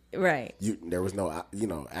 Right. There was no,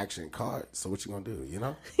 action caught. So what you gonna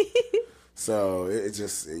do? So it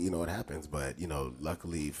just, it happens. But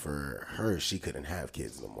luckily for her, she couldn't have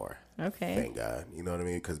kids no more. Okay. Thank God. You know what I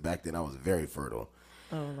mean? Because back then I was very fertile.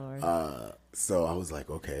 Oh Lord. So I was like,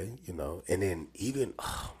 okay, and then even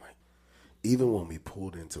when we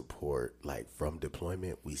pulled into port, like from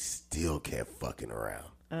deployment, we still kept fucking around.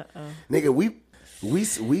 Nigga,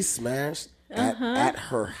 we smashed at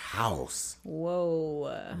her house.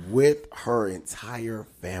 Whoa. With her entire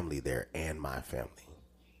family there and my family.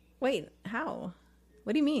 Wait, how?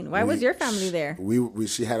 What do you mean? Why was your family there?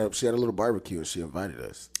 She had a little barbecue and she invited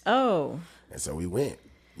us. Oh. And so we went.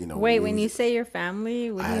 Wait, when you say your family,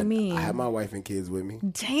 what do you mean? I had my wife and kids with me.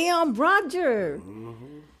 Damn, Roger.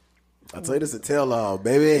 Mm-hmm. I tell you, this a tell all,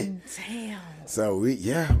 baby. Damn. So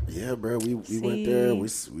bro. We went there.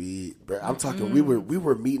 Bro, I'm talking. We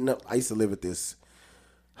were meeting up. I used to live at this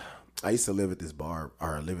bar,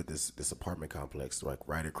 or live at this apartment complex, like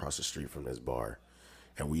right across the street from this bar,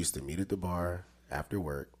 and we used to meet at the bar after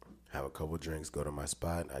work, have a couple drinks, go to my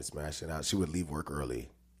spot. I'd smash it out. She would leave work early.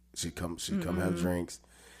 She'd come have drinks.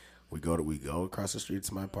 We go across the street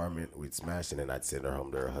to my apartment. We'd smash it, and I'd send her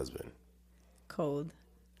home to her husband. Cold.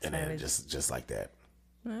 And then just like that.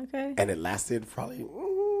 Okay. And it lasted probably,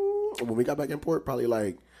 when we got back in port, probably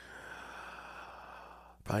like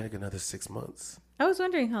another 6 months. I was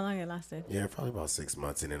wondering how long it lasted. Yeah, probably about 6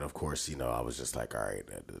 months. And then, of course, I was just like, all right,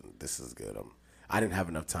 this is good. I didn't have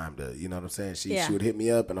enough time to, you know what I'm saying? She would hit me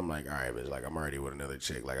up, and I'm like, all right, bitch, like, I'm already with another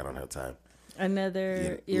chick. Like, I don't have time.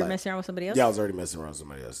 You're messing around with somebody else? Yeah, I was already messing around with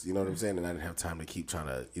somebody else. You know what I'm saying? And I didn't have time to keep trying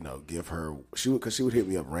to, give her, because she would hit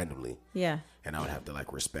me up randomly. Yeah. And I would have to,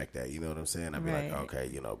 like, respect that. You know what I'm saying? I'd be like,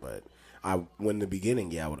 okay, but when in the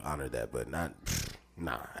beginning, I would honor that, but not,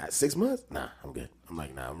 at 6 months? Nah, I'm good. I'm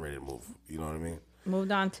like, nah, I'm ready to move. You know what I mean?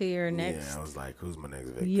 Moved on to your next. Yeah, I was like, who's my next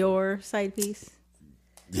victim? Your side piece?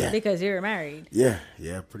 Yeah. Because you're married. Yeah,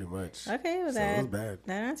 pretty much. Okay, well, so it was bad.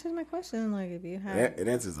 That answers my question. Like, if you have. It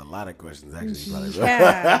answers a lot of questions, actually.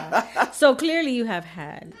 Yeah. So clearly you have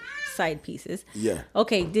had side pieces. Yeah.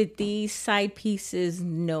 Okay, did these side pieces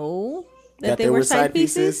know that they were side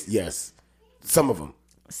pieces? Yes. Some of them.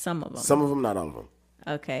 Some of them. Some of them, not all of them.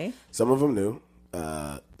 Okay. Some of them knew.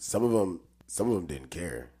 Some of them didn't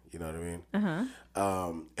care. You know what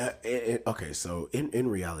I mean? Okay, so in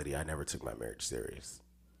reality, I never took my marriage serious.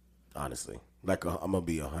 Honestly, like I'm gonna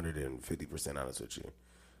be 150% honest with you.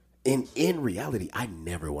 In reality, I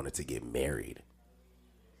never wanted to get married.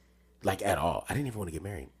 Like at all, I didn't even want to get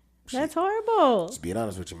married. That's horrible. Just being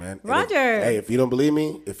honest with you, man. Roger. Hey, if you don't believe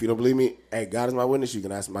me, hey, God is my witness. You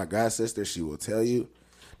can ask my god sister; she will tell you.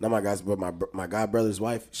 Not my guys, but my god brother's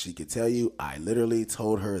wife. She could tell you. I literally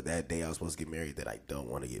told her that day I was supposed to get married that I don't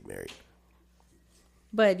want to get married.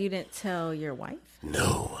 But you didn't tell your wife?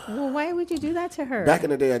 No. Well, why would you do that to her? Back in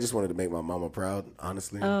the day, I just wanted to make my mama proud,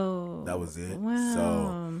 honestly. Oh. That was it. Wow.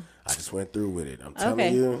 So I just went through with it. I'm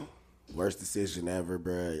telling you, worst decision ever,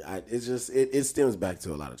 bro. It stems back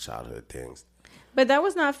to a lot of childhood things. But that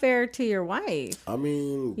was not fair to your wife. I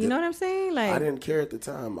mean, you know what I'm saying? Like, I didn't care at the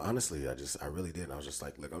time. Honestly, I really didn't. I was just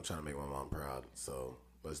like, look, I'm trying to make my mom proud. So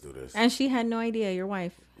let's do this. And she had no idea, your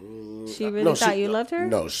wife. She really thought you loved her?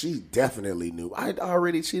 No, she definitely knew. I'd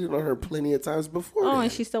already cheated on her plenty of times before. Oh,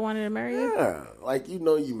 and she still wanted to marry you? Yeah. Like, you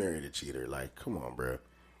married a cheater. Like, come on, bro.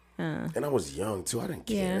 And I was young, too. I didn't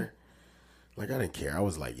care. Like, I didn't care. I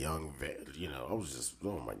was, like, young. I was just,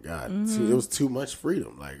 oh, my God. It was too much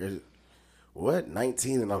freedom. Like, what?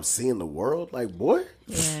 19 and I'm seeing the world? Like, boy?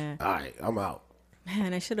 Yeah. All right, I'm out.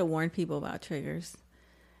 Man, I should have warned people about triggers.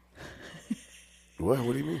 What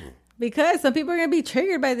do you mean? Because some people are going to be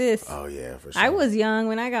triggered by this. Oh, yeah, for sure. I was young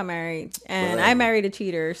when I got married, and I married a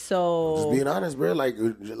cheater, so... Just being honest, bro. Like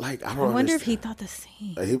I don't I wonder if he thought the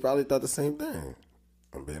same. He probably thought the same thing.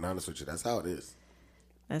 I'm being honest with you. That's how it is.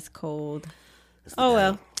 That's cold. Oh,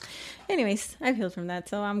 well. Anyways, I've healed from that,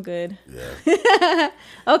 so I'm good. Yeah.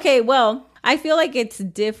 Okay, well, I feel like it's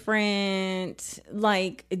different.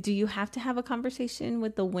 Like, do you have to have a conversation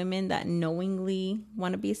with the women that knowingly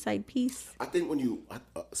want to be a side piece? I think when you...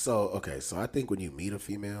 So I think when you meet a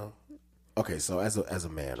female... Okay, so as a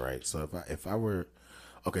man, right? So if I were...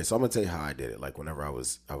 Okay, so I'm gonna tell you how I did it. Like whenever I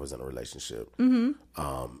was in a relationship, and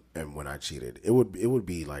when I cheated, it would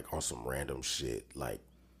be like on some random shit, like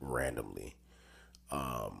randomly.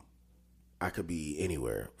 I could be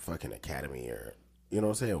anywhere, fucking Academy or you know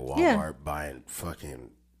what I'm saying, Walmart buying fucking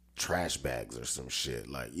trash bags or some shit,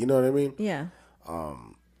 like you know what I mean? Yeah.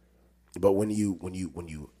 But when you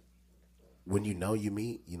know you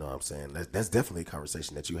meet, you know what I'm saying, that's definitely a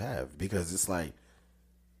conversation that you have because it's like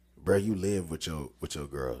bro, you live with your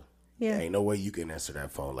girl. Yeah. Ain't no way you can answer that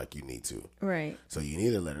phone like you need to. Right. So you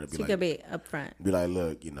need to let her be So you like, could be upfront. be like,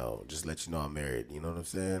 look, you know, just let you know I'm married. You know what I'm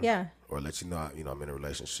saying? Yeah. Or let you know, I'm in a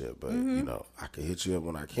relationship. But, you know, I can hit you up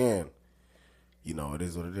when I can. You know, it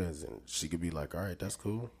is what it is. And she could be like, all right, that's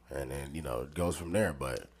cool. And then, you know, it goes from there.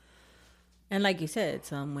 But And like you said,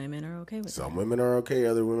 some women are okay with some that. women are okay.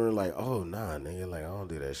 Other women are like, oh, nah, nigga. Like, I don't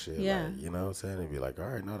do that shit. Yeah. Like, you know what I'm saying? And be like, all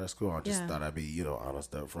right, no, that's cool. I just thought I'd be, you know,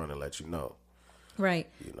 honest up front and let you know. Right.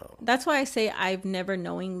 You know. That's why I say I've never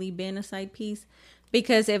knowingly been a side piece.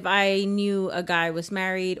 Because if I knew a guy was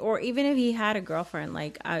married, or even if he had a girlfriend,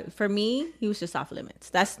 like, for me, he was just off limits.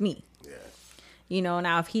 That's me. Yeah. You know,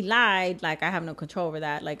 now if he lied, like, I have no control over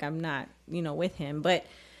that. Like, I'm not, you know, with him. But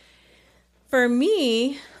for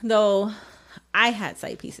me, though, I had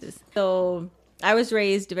side pieces. So I was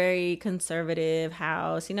raised very conservative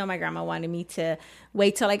house. You know, my grandma wanted me to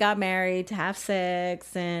wait till I got married to have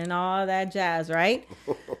sex and all that jazz, right?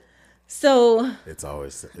 So it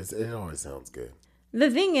always sounds good. the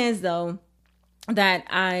thing is, though, that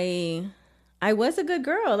I was a good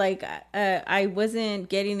girl. Like, I wasn't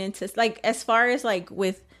getting into, like, as far as, like,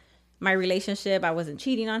 with my relationship, I wasn't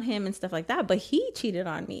cheating on him and stuff like that. But he cheated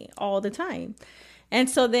on me all the time. And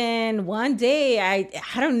so then one day, I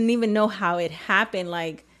don't even know how it happened.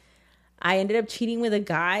 Like, I ended up cheating with a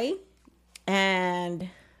guy. And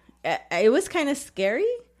it was kind of scary.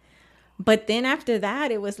 But then after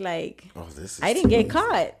that, it was like, oh, this is I didn't get easy.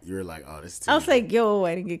 caught. You were like, oh, this is too I was like, yo,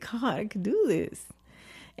 I didn't get caught. I could do this.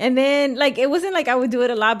 And then, like, it wasn't like I would do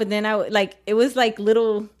it a lot, but then I would, like, it was like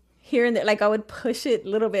little here and there. Like, I would push it a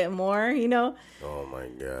little bit more, you know? oh my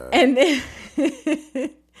God. And then,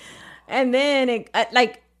 and then, it,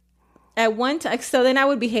 like, at one time, so then I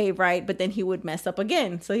would behave, right? But then he would mess up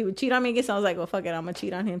again. So he would cheat on me again. So I was like, well, fuck it. I'm going to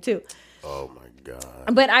cheat on him too. Oh my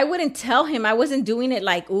God. But I wouldn't tell him. I wasn't doing it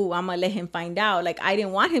like, ooh, I'm going to let him find out. Like, I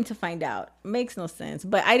didn't want him to find out. Makes no sense.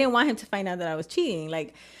 But I didn't want him to find out that I was cheating.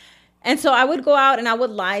 Like, and so I would go out and I would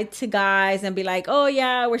lie to guys and be like, oh,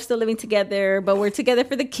 yeah, we're still living together, but we're together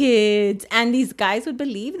for the kids. And these guys would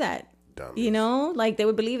believe that, Dummies. you know, like they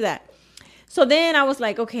would believe that. So then I was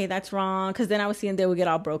like, okay, that's wrong. Because then I was seeing they would get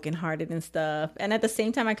all brokenhearted and stuff. And at the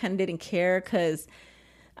same time, I kind of didn't care because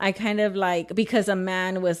I kind of like, because a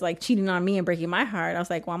man was like cheating on me and breaking my heart, I was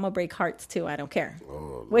like, well, I'm going to break hearts too. I don't care.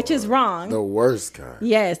 Oh, which is wrong. The worst kind.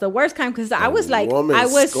 Yes, the worst kind, because I was like, woman I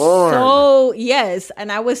was scorned. so, yes,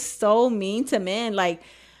 and I was so mean to men. Like,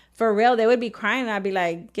 for real, they would be crying, and I'd be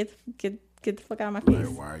like, get the fuck out of my face.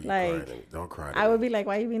 Like, why are you like, crying? Don't cry. I would be like,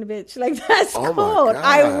 why are you being a bitch? Like, that's Oh my cold.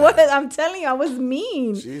 God. I'm telling you, I was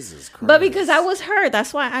mean. Jesus Christ. But because I was hurt,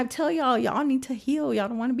 that's why I tell y'all need to heal. Y'all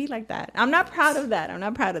don't want to be like that. I'm not proud of that. I'm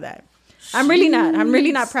really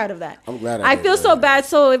not proud of that. I'm glad I didn't feel know so that. bad.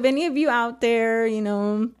 So if any of you out there, you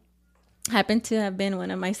know, happen to have been one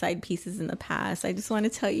of my side pieces in the past, I just want to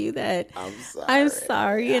tell you that I'm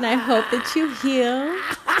sorry and I hope that you heal.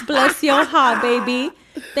 Bless your heart, baby.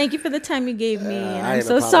 Thank you for the time you gave me. And I'm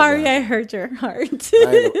so sorry I hurt your heart.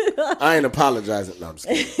 I ain't apologizing. No, I'm just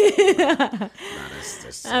kidding.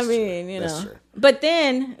 That's I mean, true. you That's know. true. But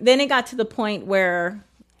then it got to the point where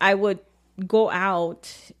I would go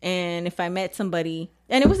out, and if I met somebody,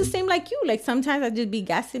 and it was the same like you, like sometimes I'd just be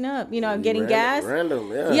gassing up, you know, getting gas.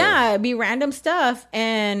 Random, yeah. Yeah, it'd be random stuff.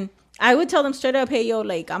 And I would tell them straight up, hey, yo,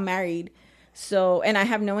 like, I'm married. So, and I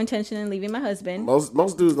have no intention in leaving my husband. Most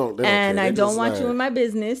dudes don't. They don't And care. I They don't just want like, you in my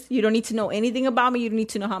business. You don't need to know anything about me. You don't need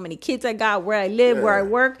to know how many kids I got, where I live, where I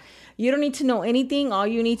work. You don't need to know anything. All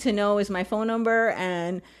you need to know is my phone number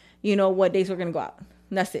and, you know, what days we're going to go out.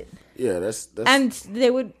 And that's it. Yeah, that's And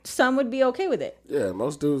some would be okay with it. yeah,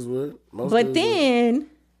 most dudes would. But then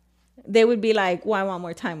they would be like, well, I want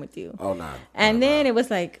more time with you. Oh, nah. And then it was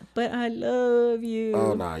like, but I love you.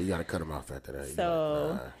 Oh, nah, you got to cut them off after that.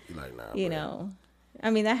 So, you like, nah, you bro. know, I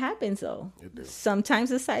mean, that happens though. It do. Sometimes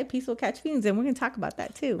the side piece will catch feelings, and we're going to talk about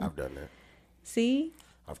that too. I've done that. See?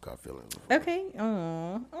 I've caught feelings before. Okay.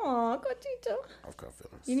 Oh, Cochito. I've caught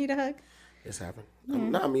feelings. You need a hug? It's happened.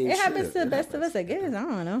 I mean, It shit, happens to the it best happens. of us, I guess. I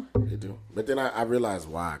don't know. It do. But then I realized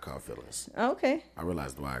why I caught feelings. Okay. I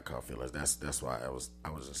realized why I caught feelings. That's why I was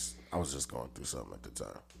just going through something at the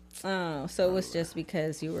time. Oh, so it was just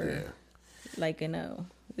because you were Yeah. like in a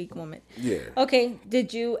weak moment. Yeah. Okay.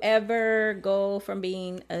 Did you ever go from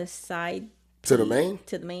being a side To the main?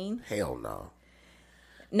 to the main? Hell no.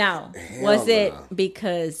 Now, Hell was it no.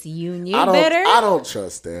 because you knew I better? don't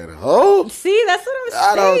trust that hoe. See, that's what I'm saying.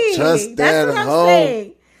 I don't trust That's that what I'm hoe.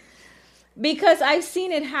 saying. Because I've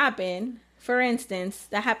seen it happen. For instance,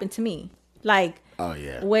 that happened to me. Like, Oh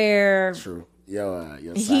yeah. where True. Your side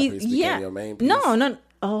he, piece became yeah, your main piece. no,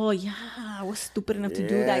 Oh, yeah. I was stupid enough to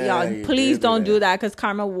do that, Yeah, y'all. you Please did don't that. do that because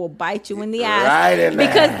karma will bite you in the ass. Right in the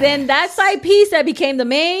because ass. then that side piece that became the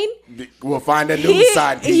main, We'll find a new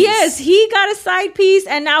side piece. yes, he got a side piece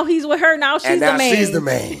and now he's with her. Now she's and now the main. she's the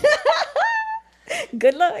main.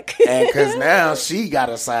 Good luck. And because now she got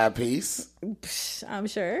a side piece. I'm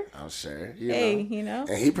sure. I'm sure. Hey, you know.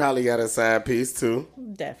 And he probably got a side piece too.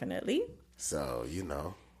 Definitely. So, you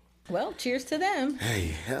know. Well, cheers to them. Hey,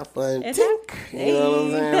 have fun. It Tink. hap- You know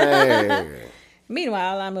what I'm saying? Hey.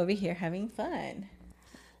 Meanwhile, I'm over here having fun.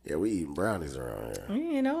 Yeah, we eating brownies around here.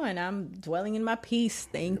 You know, and I'm dwelling in my peace.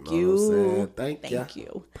 Thank You know what I'm saying? Thank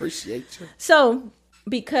you. Appreciate you. So,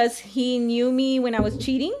 because he knew me when I was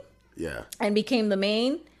cheating Yeah. and became the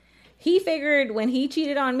main, he figured when he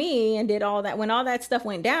cheated on me and did all that, when all that stuff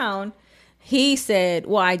went down, he said,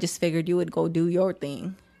 well, I just figured you would go do your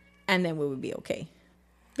thing and then we would be okay.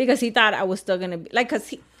 Because he thought I was still going to be, like, because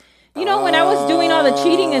he, you know, when I was doing all the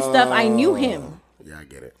cheating and stuff, I knew him. Yeah, I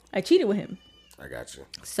get it. I cheated with him. I got you.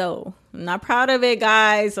 So, I'm not proud of it,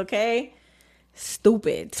 guys, okay?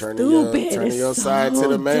 Stupid. Turning It's your so side to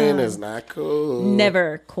the man dumb. is not cool.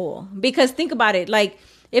 Never cool. Because think about it. Like,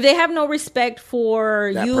 if they have no respect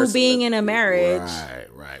for That you person being that- in a marriage,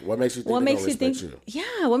 Right. What makes you think what they makes don't you think? respect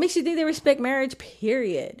Yeah, what makes you think they respect marriage?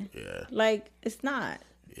 Period. Yeah. Like, it's not.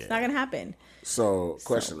 It's not gonna happen. So,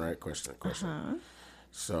 question, right? Question. Uh-huh.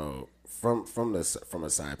 So, from a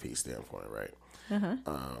side piece standpoint, right?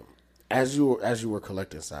 Uh-huh. As you were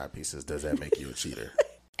collecting side pieces, does that make you a cheater?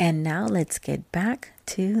 And now let's get back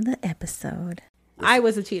to the episode. I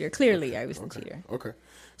was a cheater. Clearly, I was a cheater. Okay.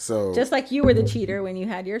 So Just like you were the cheater when you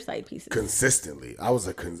had your side pieces. consistently, I was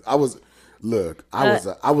a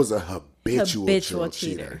habitual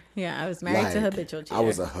cheater. Yeah, I was married to Like, habitual cheater. I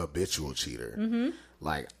was a habitual cheater.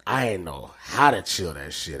 Like, I didn't know how to chill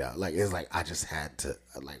that shit out. Like, it's like I just had to,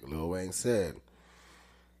 like Lil Wayne said,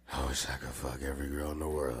 I wish I could fuck every girl in the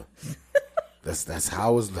world. That's how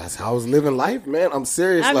I was living life, man. I'm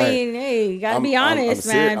serious. I like, mean, hey, you gotta I'm- be honest, I'm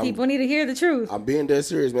serious. man. People need to hear the truth. I'm being dead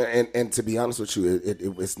serious, man. And to be honest with you,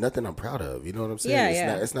 it's nothing I'm proud of. You know what I'm saying?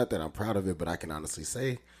 Yeah, It's not that I'm proud of it, but I can honestly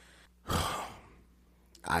say,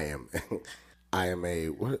 I am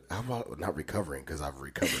how about not recovering, because I've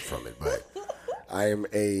recovered from it, but I am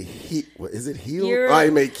what is it, healed? I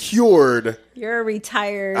am a cured. You're a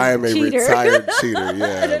retired I am a cheater. retired cheater.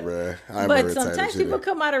 Yeah, bro. I'm a But retired sometimes cheater. people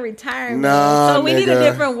come out of retirement. Nah, so we need a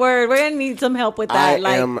nigga. different word. We're gonna need some help with that.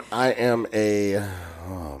 I am a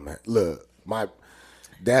oh man. Look,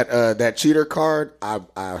 that cheater card,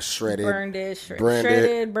 I shredded, burned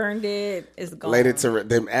it. It's gone. laid it to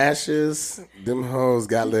them ashes. Them hoes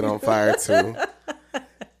got lit on fire too.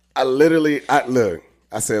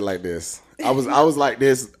 I said it like this. I was like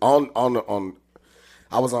this on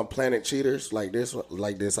I was on Planet Cheaters like this. I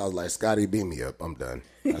was like, Scotty, beam me up. I'm done.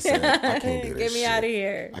 I said, I can't do this Get me shit. out of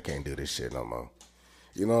here. I can't do this shit no more.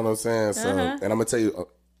 You know what I'm saying? So, and I'm gonna tell you.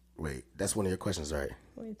 Wait, that's one of your questions, right?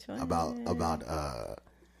 Which one?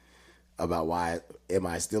 About why am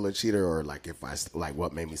I still a cheater, or like if I like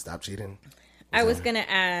what made me stop cheating? I was gonna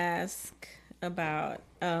ask about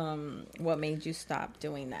what made you stop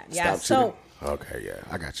doing that. Yeah. Stop cheating? Okay, yeah,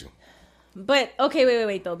 I got you. But okay,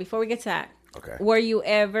 wait though. Before we get to that, Okay. were you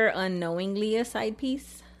ever unknowingly a side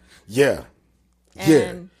piece? Yeah.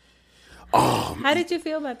 And how did you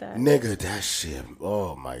feel about that? Nigga, that shit.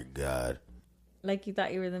 Oh my god. Like you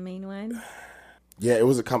thought you were the main one? Yeah, it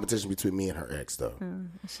was a competition between me and her ex though.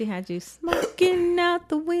 She had you smoking out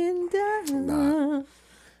the window. Nah.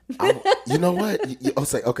 You know what? I'll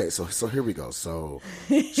say okay. So here we go. So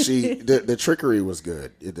the trickery was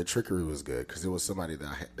good. The trickery was good because it was somebody that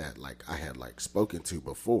I had spoken to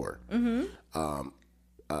before. Mm-hmm.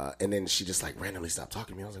 And then she just randomly stopped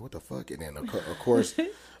talking to me. I was like, what the fuck? And then of course,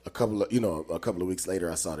 a couple of weeks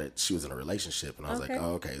later, I saw that she was in a relationship, and I was like,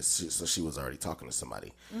 oh, okay. So she was already talking to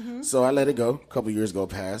somebody. Mm-hmm. So I let it go. A couple of years go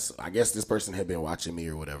past. I guess this person had been watching me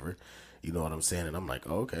or whatever. You know what I'm saying? And I'm like,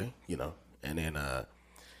 oh, okay. You know. And then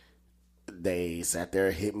they sat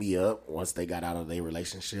there, hit me up once they got out of their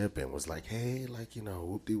relationship, and was like, hey,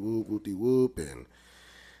 whoop-de-whoop, whoop-de-whoop. And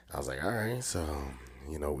I was like, all right. So,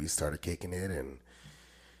 we started kicking it, and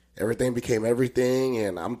everything became everything.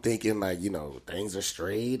 And I'm thinking, things are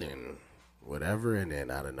straight and whatever. And then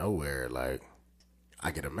out of nowhere,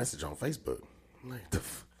 I get a message on Facebook. I'm like,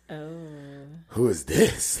 who is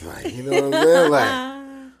this? You know what I'm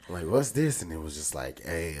saying? Like, what's this? And it was just like,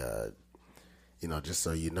 hey, just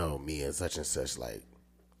so you know, me and such,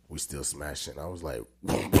 we still smashing. I was like,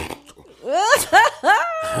 Oh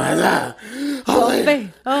my god.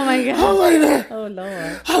 I was like that. Oh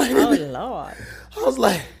lord. I was like, Oh lord. I was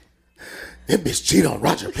like, That bitch cheat on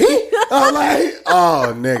Roger P. I'm like,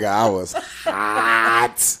 oh nigga, I was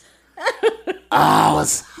hot. I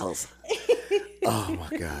was oh my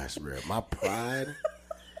gosh, bro. My pride,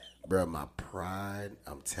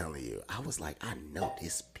 I'm telling you. I was like, I know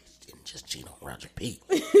this bitch didn't just cheat on Roger P.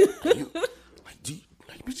 Do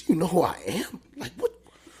you know who I am? Like, what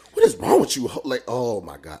is wrong with you? Like, oh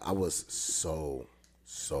my God. I was so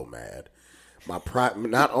mad. My pride,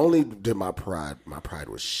 not only did my pride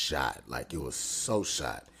was shot. Like, it was so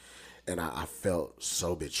shot. And I felt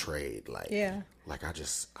so betrayed. Like, yeah. Like, I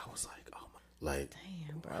was like, oh my, like.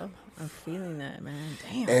 Damn, bro. I'm feeling that, man.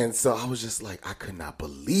 Damn. And so I was just like, I could not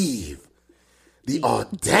believe the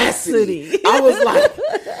audacity. I was like,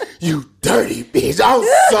 you dirty bitch. I was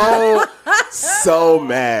so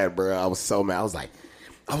mad, bro. I was so mad. I was like,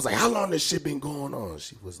 how long this shit been going on?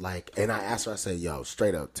 She was like, and I asked her, I said, yo,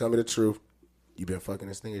 straight up, tell me the truth. You been fucking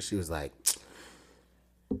this nigga? She was like,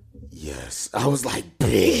 yes. I was like,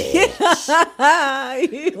 bitch.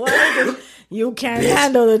 You can't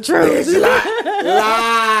handle the truth. Bitch,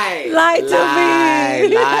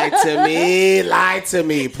 lie to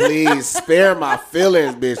me. Please spare my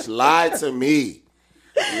feelings, bitch. Lie to me.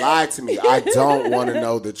 I don't want to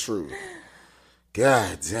know the truth.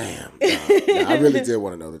 God damn. Nah, I really did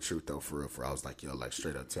want to know the truth though, for real. I was like, yo, like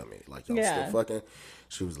straight up tell me. Like, y'all still fucking?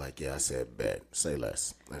 She was like, yeah. I said, bet. Say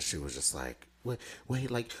less. And she was just like,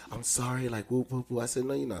 wait, like, I'm sorry, like, whoop, whoop, whoop. I said,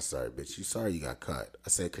 no, you're not sorry, bitch. You sorry you got caught. I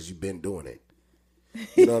said, because you've been doing it.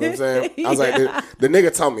 You know what I'm saying? I was like, the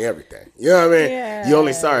nigga told me everything. You know what I mean? Yeah. You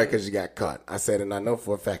only sorry because you got caught. I said, and I know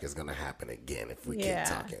for a fact it's going to happen again if we keep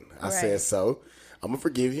talking. I said, so I'm going to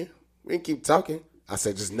forgive you. We can keep talking. I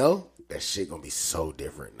said, just know that shit going to be so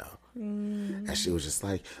different now. And she was just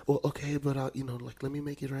like, well, okay, but I'll, like, let me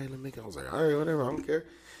make it right. I was like, all right, whatever. I don't care.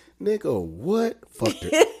 Nigga, what? Fucked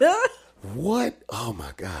her. What? Oh,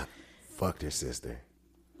 my God. Fucked her sister.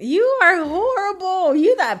 You are horrible.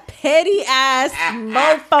 You that petty ass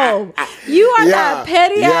mofo. You are that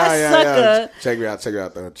petty ass sucker. Check me out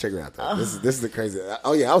though. This is the crazy.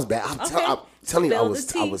 Oh yeah, I was bad. I'm telling you, I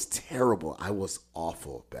was terrible. I was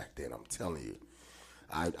awful back then. I'm telling you.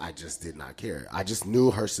 I just did not care. I just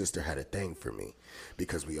knew her sister had a thing for me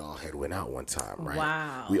because we all had went out one time, right?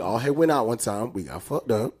 Wow. We all had went out one time. We got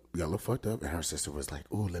fucked up. We got a little fucked up. And her sister was like,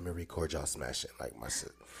 ooh, let me record y'all smashing. Like, my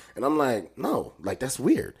sister. And I'm like, no, like, that's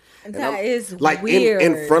weird. And that is like, weird.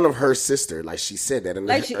 In front of her sister, like, she said that. And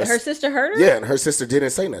like, her sister heard her? Yeah, and her sister didn't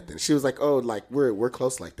say nothing. She was like, oh, like, we're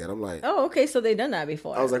close like that. I'm like, oh, okay, so they done that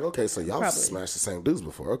before. I was like, okay, so y'all smashed the same dudes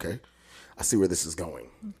before. Okay. I see where this is going.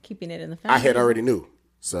 Keeping it in the family. I had already knew.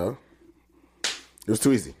 So, it was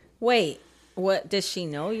too easy. Wait, what? Does she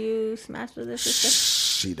know you smashed with her sister?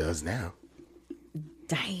 She does now.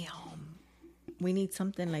 Damn. We need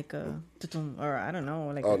something like a, or I don't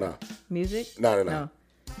know, like no. Music? No.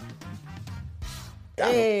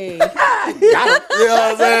 Hey. Got him. You know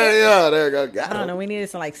what I'm saying? Yeah, there you go. Got him. I don't know. We needed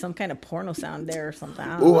some kind of porno sound there or something.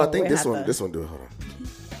 I think this one do it. Hold on.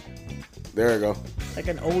 There you go. Like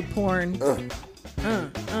an old porn.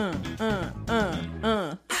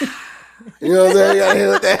 You know what I'm saying? You gotta hit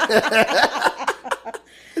with that.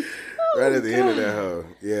 Right at the end of that hoe.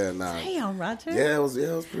 Yeah, nah. Damn, Roger. Yeah, it was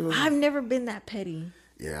pretty. I've never been that petty.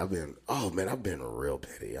 Yeah, I've been real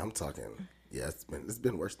petty. I'm talking. Yeah, it's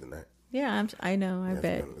been worse than that. Yeah, I know. I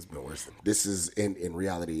bet it's been worse. This is in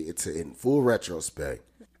reality. It's in full retrospect.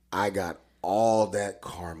 I got all that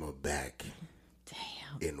karma back.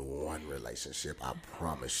 Damn. In one relationship, I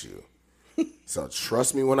promise you. So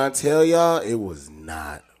trust me when I tell y'all, it was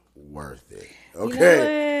not worth it.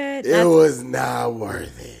 Okay, it was not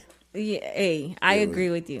worth it. Yeah, hey, I agree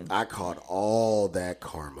with you. I caught all that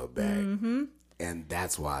karma back, and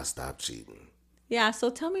that's why I stopped cheating. Yeah, so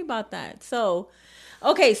tell me about that. So,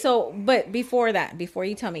 okay, but before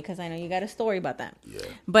you tell me, because I know you got a story about that. Yeah.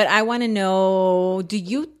 But I want to know,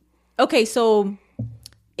 so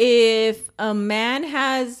if a man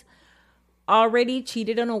has already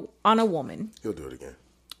cheated on a woman, he'll do it again.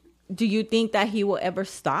 Do you think that he will ever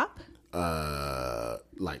stop?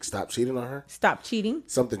 Like stop cheating on her? Stop cheating?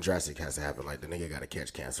 Something drastic has to happen. Like the nigga got to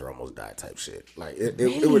catch cancer, almost die type shit. Like it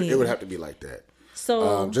would have to be like that.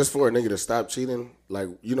 So just for a nigga to stop cheating, like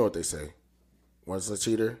you know what they say, once a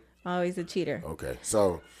cheater, always a cheater. Okay,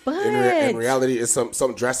 so in reality, it's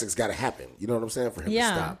something drastic's got to happen. You know what I'm saying, for him to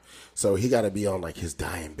stop. So he got to be on like his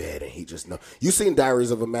dying bed, and he just know. You seen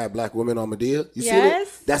Diaries of a Mad Black Woman on Medea? You seen it?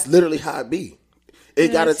 That's literally how it be.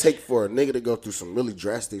 It gotta take for a nigga to go through some really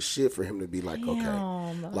drastic shit for him to be like,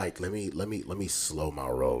 okay, like let me slow my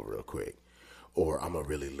roll real quick, or I'm gonna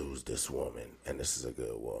really lose this woman, and this is a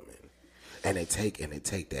good woman, and they take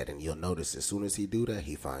that, and you'll notice as soon as he do that,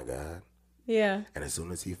 he find God. Yeah. And as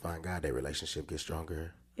soon as he find God, their relationship gets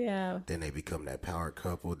stronger. Yeah. Then they become that power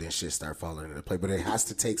couple. Then shit start falling into play. But it has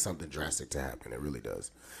to take something drastic to happen. It really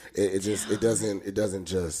does. It doesn't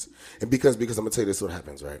just, and because I'm gonna tell you this, what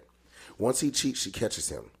happens, right? Once he cheats, she catches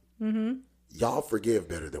him. Mm-hmm. Y'all forgive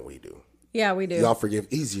better than we do. Yeah, we do. Y'all forgive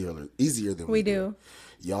easier than we do.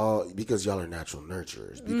 Because y'all are natural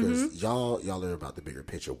nurturers. Because y'all are about the bigger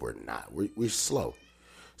picture. We're not. We're slow.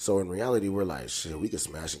 So in reality, we're like, shit, we can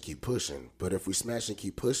smash and keep pushing. But if we smash and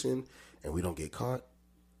keep pushing and we don't get caught,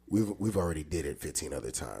 we've already did it 15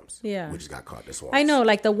 other times. Yeah. We just got caught this once. I know,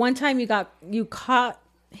 like the one time you caught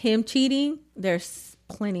him cheating, there's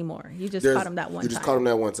plenty more. You just caught him that one time. You just caught him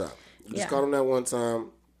that one time. You just caught him that one time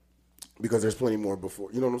because there's plenty more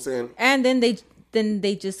before. You know what I'm saying? And then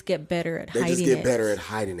they just get better at hiding it. They just get better at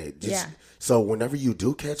hiding it. So whenever you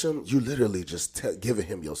do catch him, you literally just giving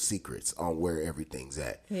him your secrets on where everything's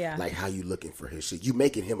at. Yeah. Like how you looking for his shit. You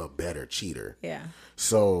making him a better cheater. Yeah.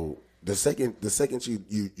 So the second you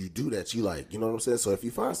do that, you like, you know what I'm saying? So if you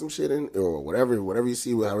find some shit in or whatever you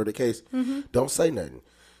see, however the case, don't say nothing.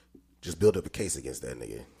 Just build up a case against that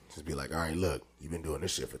nigga. Just be like, all right, look, you've been doing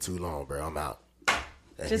this shit for too long, bro. I'm out.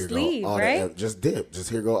 And just leave, right? Just dip. Just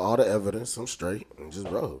here go all the evidence. I'm straight and just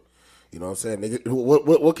roll. You know what I'm saying? Nigga,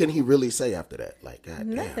 what can he really say after that? Like,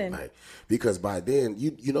 God damn. Like, because by then,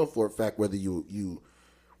 you know for a fact whether you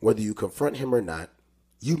confront him or not,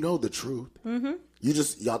 you know the truth. Mm-hmm. You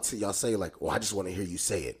just, y'all say like, well, I just want to hear you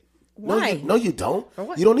say it. Why? No, you don't.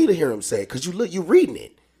 You don't need to hear him say it because you reading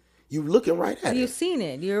it. You looking right at it. You've seen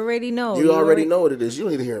it. You already know. You already know what it is. You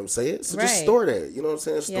don't need to hear him say it. So just store that. You know what I'm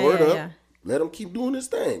saying? Store it up. Yeah. Let him keep doing his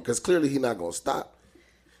thing. Because clearly he's not going to stop.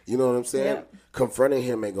 You know what I'm saying? Yep. Confronting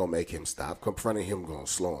him ain't going to make him stop. Confronting him going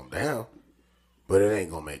to slow him down. But it ain't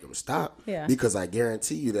going to make him stop. Yeah. Because I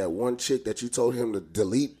guarantee you that one chick that you told him to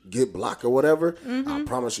delete, get blocked or whatever, I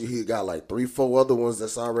promise you he got like 3-4 other ones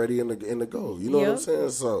that's already in the go. You know what I'm saying?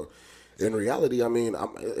 So in reality, I mean,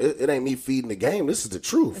 it ain't me feeding the game. This is the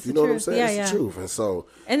truth. You know what I'm saying? It's the truth. And so,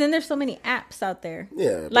 and then there's so many apps out there.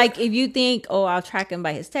 Yeah. Like if you think, oh, I'll track him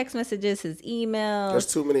by his text messages, his email. There's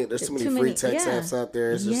too many free text apps out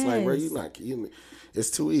there. It's just like, where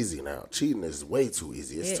it's too easy now. Cheating is way too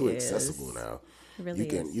easy. It's too accessible now. It really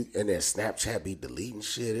is. And then Snapchat be deleting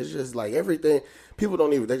shit. It's just like everything. People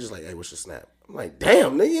don't even. They just like, hey, what's your Snap? I'm like,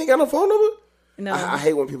 damn, nigga, you ain't got no phone number. No. I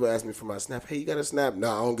hate when people ask me for my Snap. Hey, you got a Snap? No,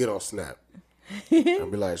 I don't get on Snap. I'll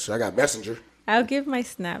be like, I got Messenger. I'll give my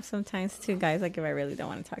Snap sometimes to guys like if I really don't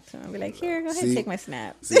want to talk to them. I'll be like, here, go ahead, take my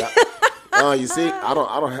Snap. See, you see, I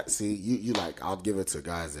don't see you like. I'll give it to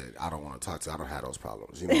guys that I don't want to talk to. I don't have those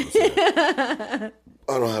problems. You know what I'm saying?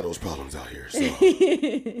 I don't have those problems out here. So.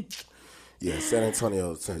 Yeah, San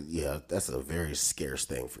Antonio, that's a very scarce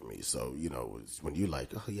thing for me. So, you know, when you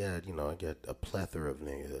like, oh, yeah, you know, I get a plethora of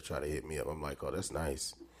niggas that try to hit me up. I'm like, oh, that's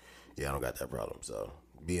nice. Yeah, I don't got that problem. So,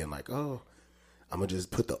 being like, oh, I'm going to just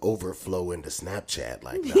put the overflow into Snapchat.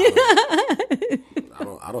 Like,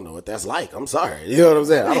 no, I don't know what that's like. I'm sorry. You know what I'm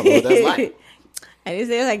saying? I don't know what that's like. I didn't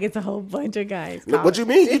say like it's a whole bunch of guys. What you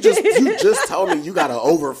mean? You just told me you got an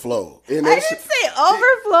overflow. I didn't say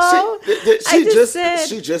overflow.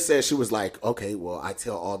 She just said she was like, okay, well, I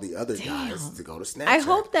tell all the other guys to go to Snapchat. I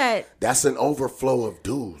hope that's an overflow of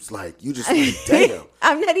dudes. Like you just like, damn.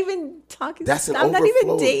 I'm not even talking. I'm not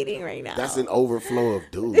even dating right now. That's an overflow of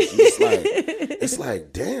dudes. It's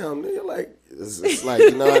like damn, nigga. Like it's like,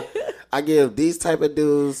 you know, I give these type of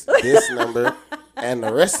dudes this number. And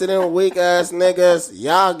the rest of them weak ass niggas,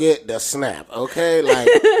 y'all get the Snap, okay? Like,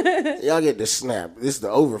 y'all get the Snap. This is the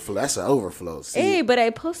overflow. That's an overflow. See? Hey, but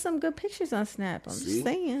I post some good pictures on Snap. I'm just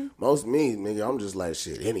saying. Most me, nigga, I'm just like,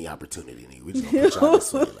 shit, any opportunity, nigga. We just gonna put y'all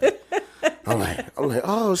this way. Like, I'm like,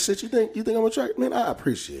 oh shit, you think I'm attractive? Man, I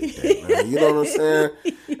appreciate that, man. You know what I'm saying?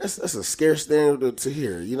 That's a scarce thing to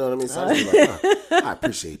hear. You know what I mean? So I was like, I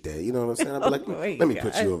appreciate that. You know what I'm saying? I'd be like, let me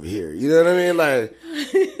put you over here. You know what I mean? Like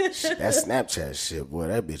that Snapchat shit, boy,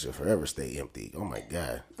 that bitch will forever stay empty. Oh my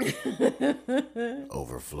god.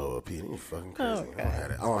 Overflow opinion. You fucking crazy. Oh,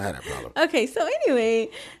 I don't have that problem. Okay, so anyway,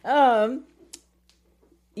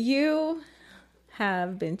 you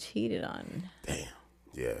have been cheated on. Damn.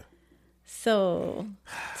 Yeah. So,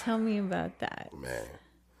 tell me about that. Man.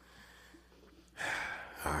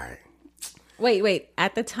 All right. Wait.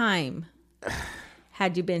 At the time,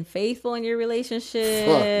 had you been faithful in your relationship?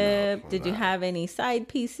 No, Did you have any side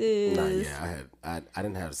pieces? I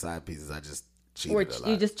didn't have side pieces. I just cheated a lot.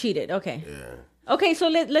 You just cheated. Okay. Yeah. Okay, so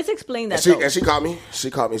let's explain that. And she caught me. She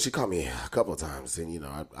caught me a couple of times, and you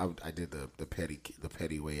know, I did the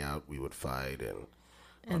petty way out. We would fight and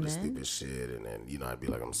all the stupid shit, and then you know I'd be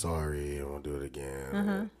like, I'm sorry, I won't do it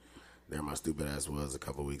again. there my stupid ass was a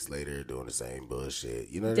couple weeks later doing the same bullshit.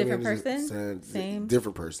 You know what Different I mean? person? Same?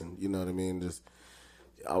 Different person. You know what I mean? Just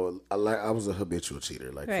I was a habitual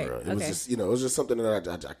cheater, like Right. for real. It was just, it was just something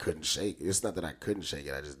that I couldn't shake. It's not that I couldn't shake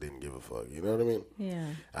it. I just didn't give a fuck. You know what I mean? Yeah.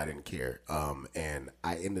 I didn't care. And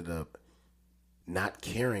I ended up not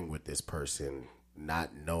caring with this person,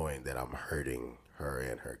 not knowing that I'm hurting her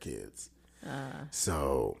and her kids.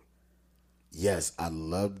 So, yes, I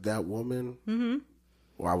loved that woman. Mm-hmm.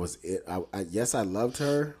 Or yes, I loved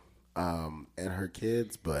her and her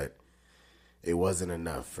kids, but it wasn't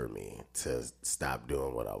enough for me to stop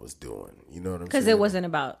doing what I was doing. You know what I'm saying? Because it wasn't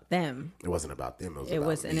about them. It wasn't about them. It about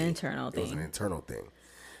was an me. internal thing. It was an internal thing.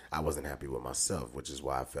 I wasn't happy with myself, which is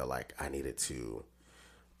why I felt like I needed to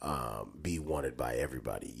be wanted by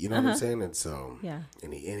everybody. You know what I'm saying? And so,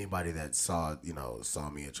 anybody that saw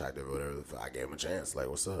me attractive or whatever, I gave him a chance. Like,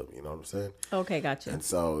 what's up? You know what I'm saying? Okay, gotcha. And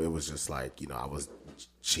so it was just like, I was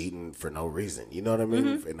cheating for no reason. You know what I mean?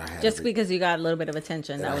 Mm-hmm. And I had just because you got a little bit of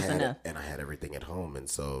attention, that was enough. And I had everything at home. And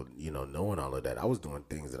so, knowing all of that, I was doing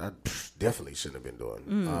things that I definitely shouldn't have been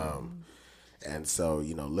doing. And so,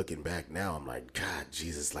 looking back now, I'm like, God,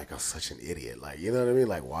 Jesus, like, I'm such an idiot. Like, you know what I mean?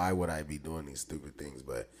 Like, why would I be doing these stupid things?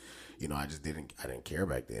 But, I didn't care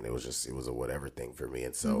back then. It was a whatever thing for me.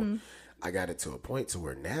 And so I got it to a point to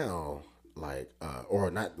where now, like,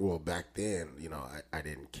 back then, I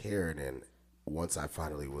didn't care. And then once I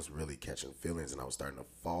finally was really catching feelings and I was starting to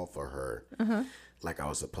fall for her, like I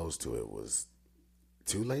was supposed to, it was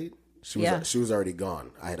too late. She was already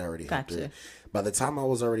gone. I had already helped her. By the time I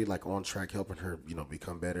was already like on track helping her,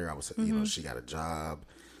 become better, I was, she got a job,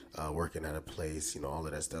 working at a place, all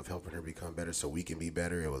of that stuff, helping her become better so we can be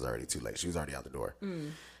better. It was already too late. She was already out the door.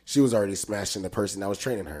 She was already smashing the person that was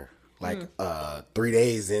training her, like 3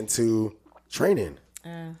 days into training.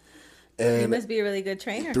 And you must be a really good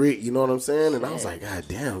trainer. You know what I'm saying? And I was like, God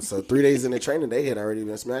damn. So 3 days into training, they had already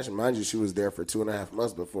been smashing. Mind you, she was there for 2.5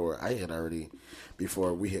 months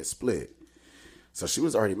before we had split. So she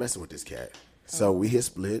was already messing with this cat. So we had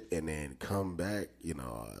split and then come back,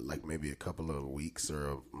 like maybe a couple of weeks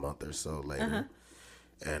or a month or so later.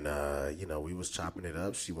 And, we was chopping it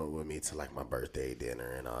up. She went with me to like my birthday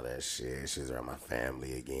dinner and all that shit. She was around my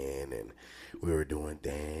family again. And we were doing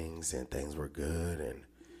things and things were good. And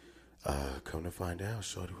come to find out,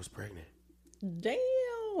 shorty was pregnant.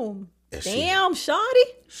 Damn. Damn, shorty.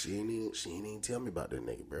 She ain't even tell me about that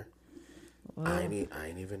nigga, bro. Well, I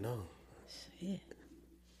ain't even know. Shit.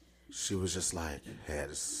 She was just like, hey,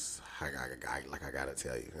 I gotta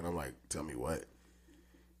tell you. And I'm like, tell me what?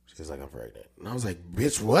 She was like, I'm pregnant. And I was like,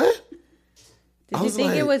 bitch, what? Did you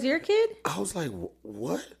think it was your kid? I was like,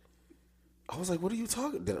 what? I was like, what are you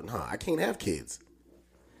talking? No, I can't have kids.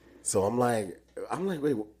 So I'm like,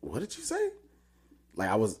 wait, what did you say? Like,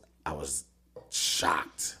 I was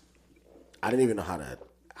shocked. I didn't even know how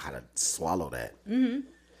to swallow that. Mm-hmm.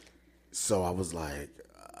 So I was like,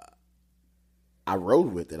 I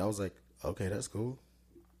rode with it. I was like, okay, that's cool.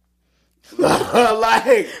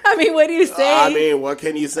 Like, I mean, what do you say? I mean, what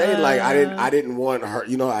can you say? Like, I didn't want her,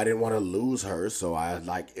 I didn't want to lose her. So I,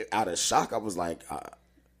 like, out of shock, I was like,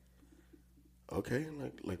 okay,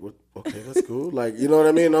 like what? Okay, that's cool. Like, you know what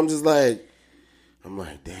I mean? I'm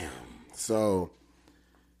like, damn. So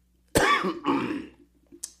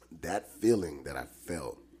that feeling that I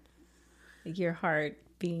felt, your heart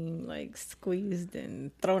being like squeezed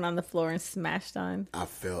and thrown on the floor and smashed on. I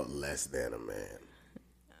felt less than a man.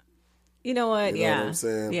 You know what? You know what I'm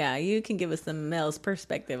saying? Yeah, you can give us some male's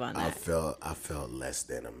perspective on that. I felt less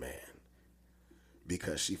than a man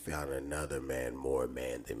because she found another man more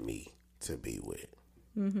man than me to be with.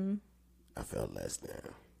 Mm-hmm. I felt less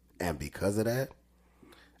than. And because of that,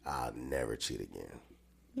 I'll never cheat again.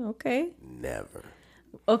 Okay. Never.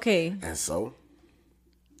 Okay. And so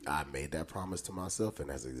I made that promise to myself,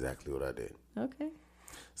 and that's exactly what I did. Okay.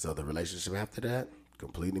 So the relationship after that,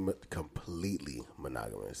 completely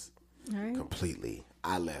monogamous. All right. Completely.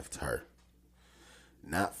 I left her.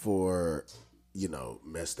 Not for,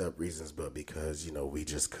 messed up reasons, but because, we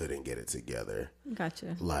just couldn't get it together.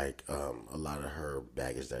 Gotcha. Like, a lot of her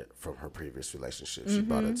baggage that from her previous relationship, she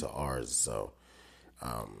brought it to ours. So,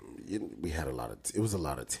 we had it was a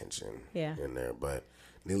lot of tension in there. But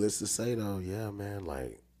needless to say, though, yeah, man,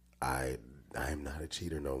 like, I'm not a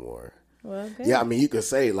cheater no more. Well, good. Yeah, I mean, you could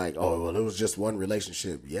say, like, oh, well, it was just one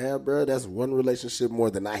relationship. Yeah, bro, that's one relationship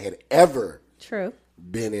more than I had ever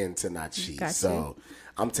been in to not cheat. Gotcha. So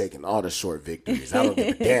I'm taking all the short victories. I don't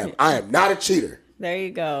give a damn. I am not a cheater. There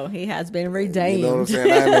you go. He has been redeemed. You know what I'm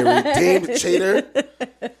saying? I am a redeemed cheater.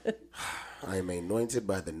 I am anointed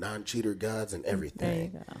by the non-cheater gods and everything. There you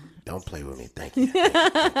go. Don't play with me. Thank you.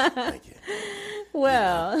 Thank you.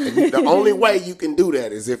 Well, the only way you can do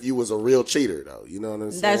that is if you was a real cheater, though. You know what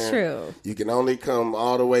I'm saying? That's true. You can only come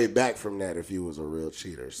all the way back from that if you was a real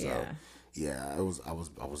cheater. So yeah, I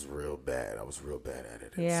was real bad. I was real bad at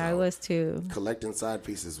it. Yeah, so I was too. Collecting side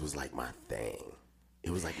pieces was like my thing. It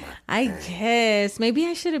was like my I thing. guess maybe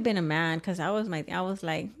I should have been a man because I was like,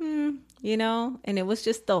 you know, and it was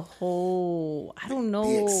just the whole, I don't know.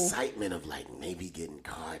 The excitement of like maybe getting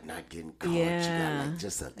caught, not getting caught. Yeah. You got like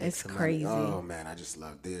just a It's crazy. Oh man, I just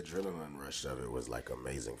loved the adrenaline rush of it was like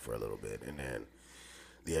amazing for a little bit. And then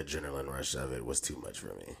the adrenaline rush of it was too much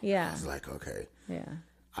for me. Yeah. I was like, okay. Yeah.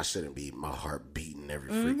 I shouldn't be my heart beating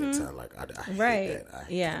every freaking time. Like I hate Right. that. I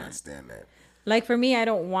Yeah. cannot stand that. Like for me, I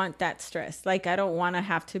don't want that stress. Like I don't want to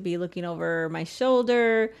have to be looking over my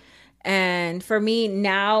shoulder. And for me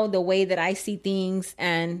now, the way that I see things,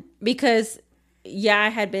 and because I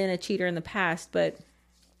had been a cheater in the past, but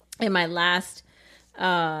in my last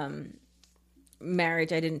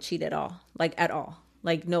marriage, I didn't cheat at all. Like at all.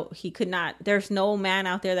 Like no, he could not. There's no man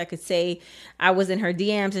out there that could say I was in her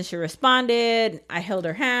DMs and she responded. I held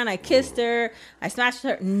her hand. I kissed her. I smashed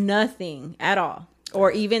her. Nothing at all. Or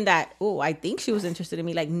even that, I think she was interested in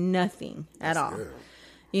me. Like nothing at all. Good.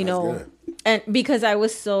 You That's know, good. and because I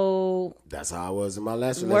was so That's how I was in my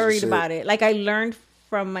last relationship. worried about it. Like I learned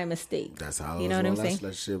from my mistake. That's how I was you know in what my I'm last saying?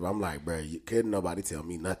 relationship. I'm like, bro, you couldn't nobody tell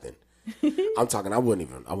me nothing. I'm talking, I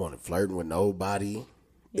wasn't flirting with nobody.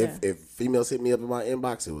 Yeah. If females hit me up in my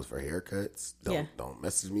inbox, it was for haircuts. Don't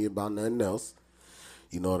message me about nothing else.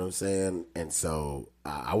 You know what I'm saying? And so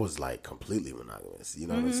I was like completely monogamous. You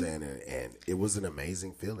know what I'm saying? And it was an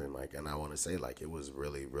amazing feeling. Like, and I want to say like it was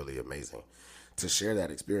really, really amazing to share that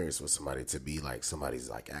experience with somebody, to be like somebody's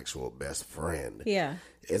like actual best friend. Yeah.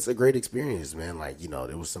 It's a great experience, man. Like, you know,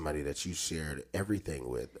 there was somebody that you shared everything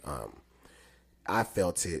with. I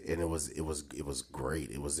felt it, and it was great.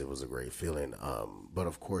 It was a great feeling. But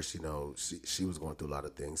of course, you know, she was going through a lot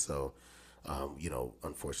of things. So, you know,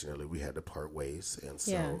 unfortunately, we had to part ways, and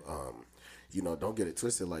so, you know, don't get it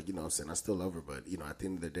twisted. Like, you know what I'm saying, I still love her, but you know, at the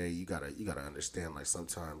end of the day, you gotta understand. Like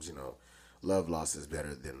sometimes, you know, love lost is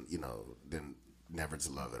better than never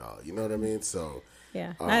to love at all. You know what I mean? So.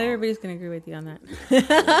 Yeah, not everybody's gonna agree with you on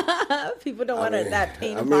that. People don't want that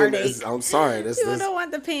pain of heartache. I'm sorry. People don't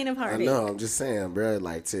want the pain of heartache. I know. I'm just saying, bro.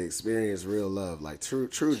 Like to experience real love, like true,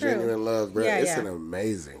 genuine love, bro. It's an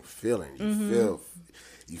amazing feeling.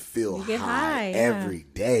 You feel you get high yeah. every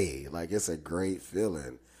day. Like it's a great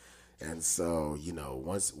feeling. And so, you know,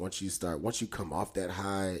 once you come off that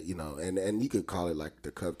high, you know, and you could call it like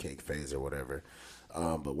the cupcake phase or whatever.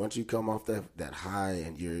 But once you come off that high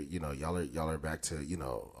and y'all are back to, you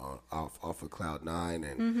know, off of cloud nine,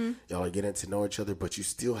 and y'all are getting to know each other, but you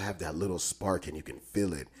still have that little spark and you can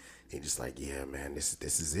feel it. And you're just like, yeah, man, this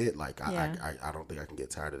is it. Like I don't think I can get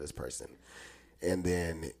tired of this person. And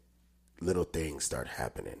then little things start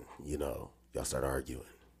happening. You know, y'all start arguing.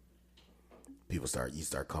 You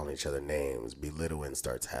start calling each other names. Belittling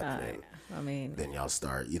starts happening. I mean, then y'all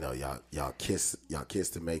start, you know, y'all kiss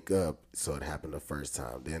to make up. So it happened the first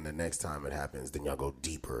time. Then the next time it happens, then y'all go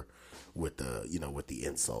deeper with the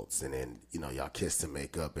insults, and then, you know, y'all kiss to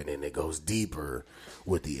make up, and then it goes deeper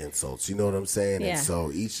with the insults. You know what I'm saying? Yeah. And so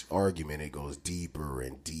each argument, it goes deeper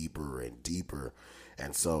and deeper and deeper.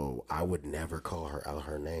 And so I would never call her out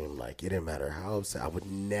her name. Like, it didn't matter how upset. I would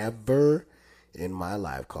never in my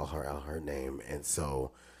life call her out her name. And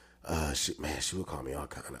so she would call me all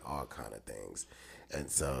kind of things. And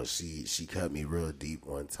so she cut me real deep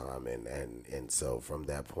one time, and so from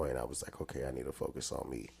that point I was like, okay, I need to focus on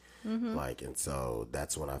me. Like, and so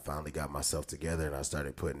that's when I finally got myself together, and I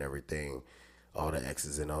started putting everything, all the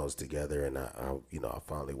X's and O's together, and I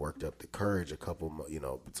finally worked up the courage. It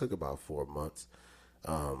took about 4 months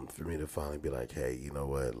for me to finally be like, hey, you know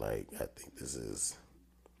what, like, I think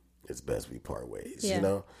it's best we part ways. Yeah. You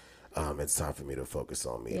know, it's time for me to focus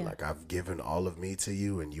on me. Yeah. Like, I've given all of me to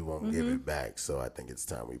you, and you won't give it back. So I think it's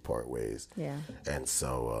time we part ways. Yeah. And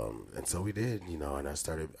so we did. You know, and I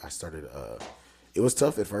started. It was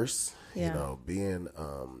tough at first. Yeah. You know, being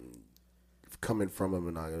coming from a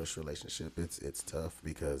monogamous relationship, it's tough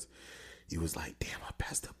because you was like, damn, I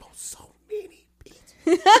passed up on so many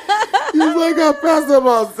bitches. You was like, I passed up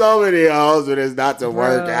on so many hoes, but it's not to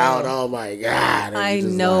work out. Oh my God. I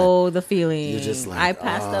know the feeling. You're just like, I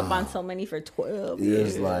passed up on so many for 12 you're years.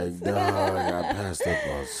 just like, dog, I passed up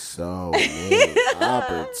on so many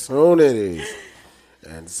opportunities.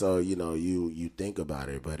 And so, you think about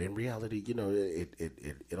it, but in reality,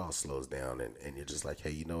 it all slows down, and you're just like, hey,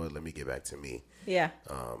 you know what? Let me get back to me. Yeah.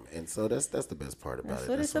 And so that's the best part about That's it.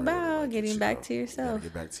 what it's about, getting back to You yourself. gotta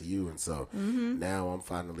get back to you. And so now I'm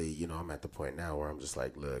finally, I'm at the point now where I'm just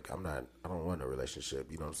like, look, I don't want a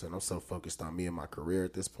relationship. You know what I'm saying? I'm so focused on me and my career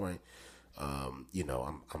at this point. I'm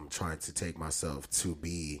trying to take myself to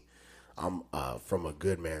be, from a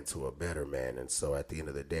good man to a better man. And so at the end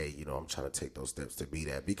of the day, I'm trying to take those steps to be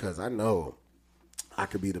that, because I know I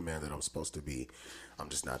could be the man that I'm supposed to be. I'm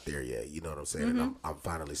just not there yet. You know what I'm saying? And I'm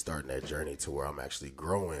finally starting that journey to where I'm actually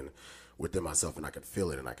growing within myself, and I can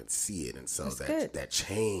feel it and I can see it. And so that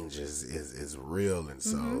change is real. And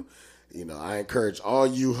so, I encourage all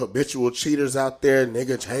you habitual cheaters out there,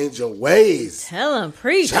 nigga, change your ways. Tell them,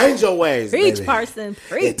 preach. Change your ways, preach, baby. Parson,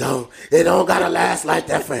 preach. It don't gotta last like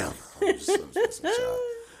that, fam. I'm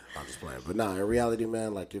just playing. But nah, in reality,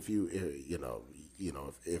 man, like if you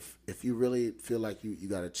really feel like you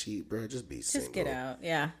gotta cheat, bro, just be single. Just get out.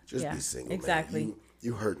 Yeah. Just be single. Exactly. Man.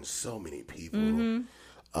 You hurting so many people.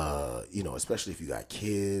 Especially if you got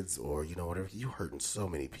kids or whatever. You hurting so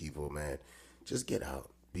many people, man. Just get out.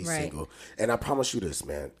 Be single. And I promise you this,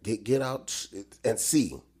 man. Get out and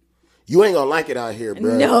see. You ain't gonna like it out here,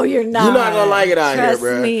 bro. No, you're not. You're not gonna like it out Trust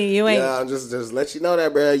here, bro. me, you ain't. Yeah, just let you know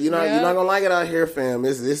that, bro. You're not gonna like it out here, fam.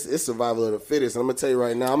 It's survival of the fittest. And I'm gonna tell you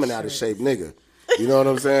right now, I'm an out of shape nigga. You know what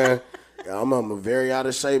I'm saying? I'm a very out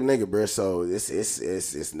of shape nigga, bro. So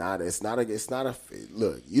it's not a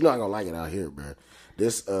look. You're not gonna like it out here, bro.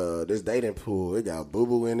 This dating pool, it got boo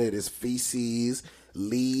boo in it. It's feces,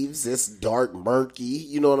 leaves. It's dark, murky.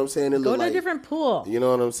 You know what I'm saying? Go to a different pool. You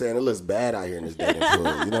know what I'm saying? It looks bad out here in this dating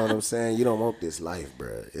pool. You know what I'm saying? You don't want this life,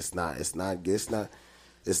 bro. It's not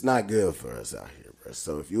good for us out here, bro.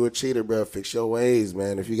 So if you a cheater, bro, fix your ways,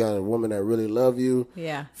 man. If you got a woman that really love you,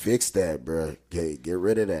 fix that, bro. Get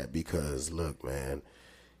rid of that, because look, man,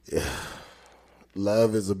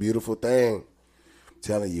 love is a beautiful thing. I'm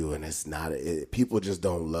telling you, and it's not. People just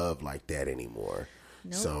don't love like that anymore.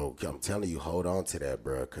 Nope. So I'm telling you, hold on to that,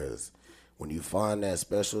 bro, because when you find that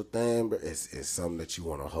special thing, bro, it's something that you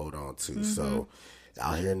want to hold on to. So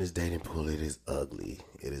out here in this dating pool, it is ugly.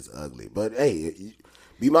 It is ugly. But hey,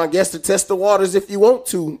 be my guest to test the waters if you want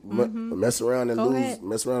to. Mess around and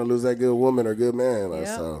lose that good woman or good man. Yep.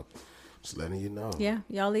 So just letting you know. Yeah,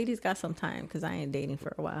 y'all ladies got some time, because I ain't dating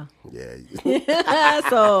for a while. Yeah.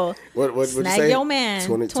 So what snag you say? your man.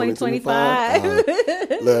 2025.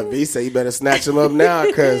 Look, V say you better snatch him up now,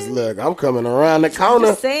 because look, I'm coming around the corner.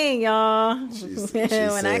 I'm just saying, y'all.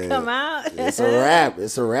 When I come out, it's a wrap.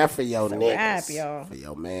 It's a wrap for your niggas. Wrap, y'all. For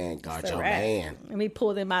your man. Guard your man. Let me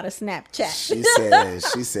pull them out of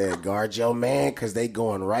Snapchat. She said, guard your man, because they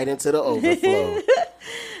going right into the overflow.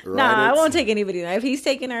 I won't take anybody. If he's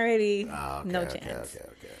taken already, no chance. Okay.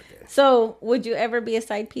 So, would you ever be a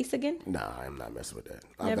side piece again? Nah, I'm not messing with that.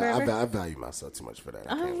 I value myself too much for that.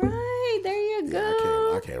 All right, there you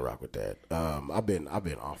go. I can't rock with that. I've been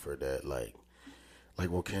offered that. Like,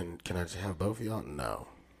 well, can I just have both of y'all? No,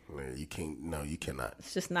 you can't. No, you cannot.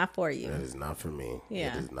 It's just not for you. That is not for me.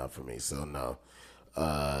 Yeah, it is not for me. So no,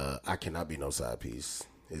 I cannot be no side piece.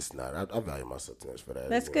 It's not. I value myself too much for that.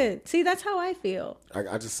 That's good. See, that's how I feel. I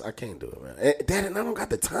can't do it, man. Dad, and I don't got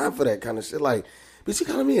the time for that kind of shit. Like, bitch, you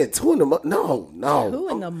calling me at 2 in the morning? No. 2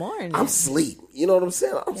 in the morning. I'm asleep. You know what I'm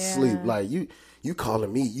saying? I'm asleep. Like, you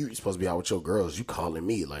calling me. You supposed to be out with your girls. You calling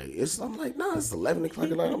me. Like, I'm like, nah, it's 11 o'clock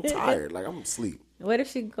at night. I'm tired. Like, I'm asleep. What if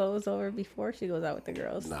she goes over before she goes out with the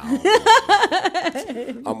girls? No.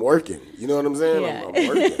 I'm working. You know what I'm saying? Yeah. I'm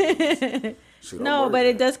working. No, but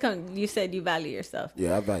it does come. You said you value yourself.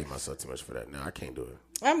 Yeah, I value myself too much for that. No, I can't do it.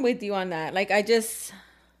 I'm with you on that. Like, I just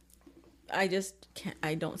can't.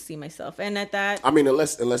 I don't see myself. And at that, I mean,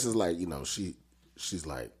 unless it's like, she's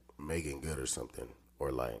like Megan Good or something,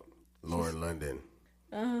 or like Lauren London.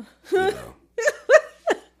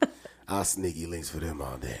 I'll sneaky links for them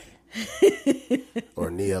all day.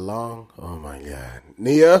 Or Nia Long. Oh my God,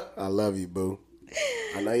 Nia, I love you, boo.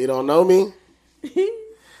 I know you don't know me.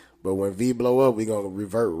 But when V blow up, we're going to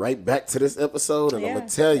revert right back to this episode, and I'm going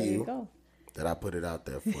to tell you that I put it out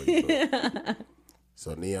there for you.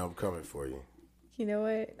 So, Nia, I'm coming for you. You know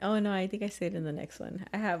what? Oh, no, I think I said in the next one.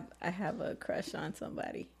 I have a crush on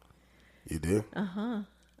somebody. You do? Uh-huh.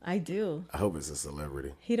 I do. I hope it's a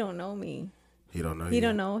celebrity. He don't know me. He don't know you? He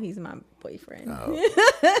don't know he's my boyfriend. Oh.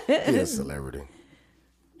 He's a celebrity.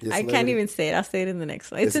 I can't even say it. I'll say it in the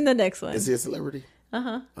next one. It's in the next one. Is he a celebrity?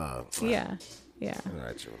 Uh-huh. Yeah. All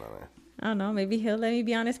right, I don't know. Maybe he'll let me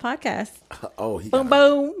be on his podcast.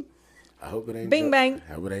 Boom. I hope it ain't bang.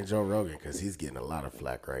 I hope it ain't Joe Rogan, because he's getting a lot of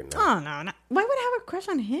flack right now. Oh no. Why would I have a crush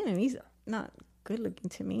on him? He's not good looking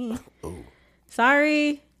to me. Ooh.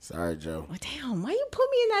 Sorry, Joe. oh, damn, why you put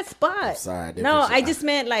me in that spot? I'm sorry. I just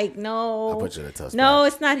meant like no. I put you in a tough spot. No,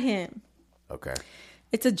 it's not him. Okay.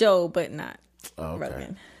 It's a Joe, but not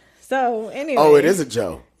Rogan. So anyway. Oh, it is a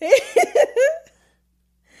Joe.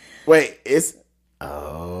 Wait, it's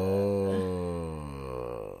for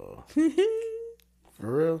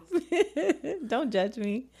real? Don't judge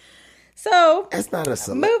me. So that's not a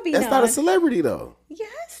moving That's on. not a celebrity though.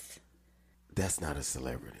 Yes. That's not a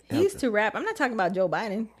celebrity. He used to rap. I'm not talking about Joe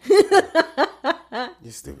Biden.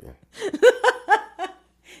 You're stupid.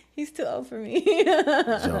 He's too old for me.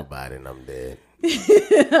 Joe Biden, I'm dead.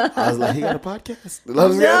 I was like, he got a podcast.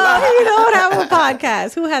 No, he don't have a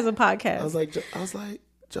podcast. Who has a podcast? I was like,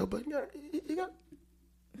 Joe Biden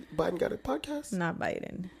Biden got a podcast? Not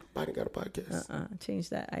Biden. Biden got a podcast. Change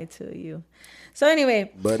that I to you. So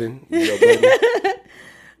anyway. Biden. Joe Biden.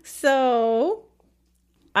 So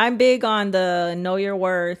I'm big on the know your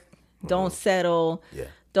worth. Don't settle. Yeah.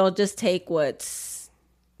 Don't just take what's,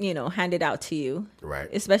 handed out to you. Right.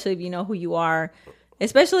 Especially if you know who you are.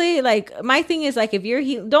 Especially like my thing is like if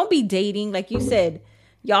you're don't be dating. Like you said,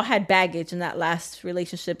 y'all had baggage in that last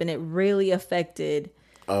relationship and it really affected.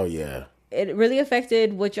 Oh, yeah. It really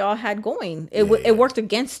affected what y'all had going. It worked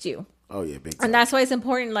against you. Oh, yeah. Big time. And that's why it's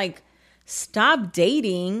important. Like stop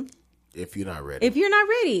dating. If you're not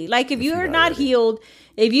ready. Like if you're not healed,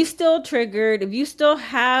 if you still triggered, if you still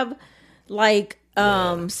have like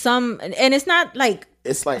some, and it's not like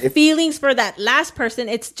feelings for that last person,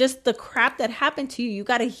 it's just the crap that happened to you. You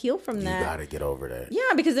got to heal from that. You got to get over that. Yeah,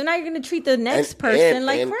 because then now you're going to treat the next person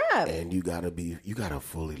like crap. And you got to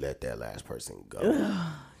fully let that last person go.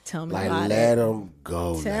 Tell me about it. Let them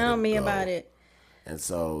go. Tell me about it. And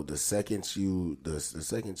so the second you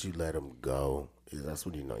let them go, that's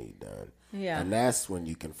when you know you're done. Yeah. And that's when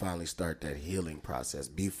you can finally start that healing process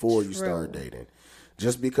before you start dating.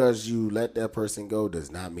 Just because you let that person go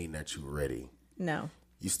does not mean that you're ready. No.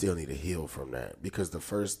 You still need to heal from that because the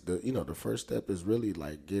first step is really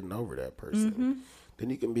like getting over that person. Mm-hmm. Then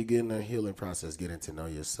you can begin the healing process, getting to know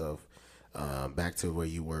yourself back to where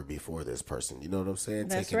you were before this person. You know what I'm saying?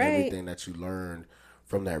 That's Taking right. everything that you learned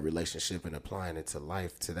from that relationship and applying it to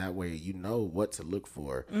life, to that way you know what to look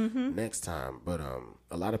for next time. But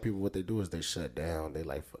a lot of people, what they do is they shut down. They're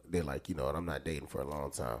like, and I'm not dating for a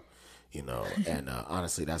long time, and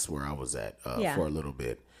honestly, that's where I was at for a little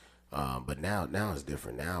bit. But now it's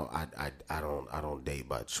different. Now I don't date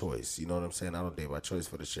by choice. You know what I'm saying? I don't date by choice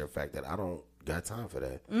for the sheer fact that I don't got time for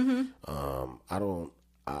that.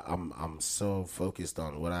 I'm so focused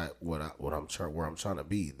on where I'm trying to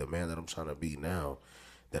be, the man that I'm trying to be now,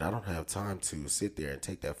 that I don't have time to sit there and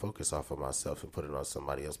take that focus off of myself and put it on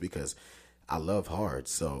somebody else, because I love hard.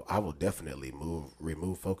 So I will definitely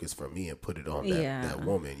remove focus from me and put it on that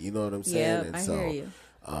woman. You know what I'm saying? Yeah, I hear you.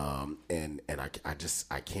 And I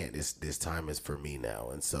can't. This time is for me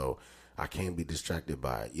now, and so I can't be distracted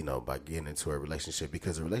by getting into a relationship,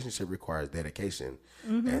 because a relationship requires dedication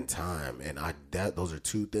and time, and those are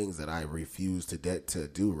two things that I refuse to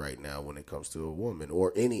do right now when it comes to a woman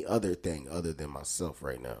or any other thing other than myself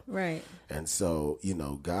right now. Right. And so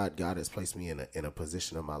God has placed me in a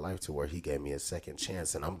position of my life to where He gave me a second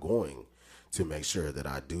chance, and I'm going to make sure that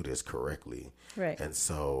I do this correctly. Right. And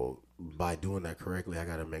so by doing that correctly, I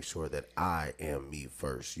got to make sure that I am me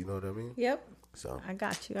first. You know what I mean? Yep. So I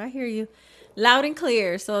got you. I hear you loud and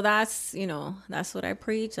clear. So that's what I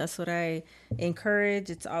preach. That's what I encourage.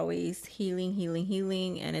 It's always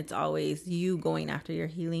healing. And it's always you going after your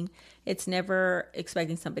healing. It's never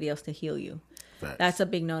expecting somebody else to heal you. Facts. That's a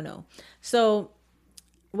big no-no. So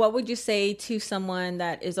what would you say to someone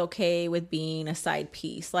that is okay with being a side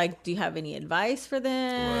piece? Like, do you have any advice for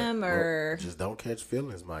them or just don't catch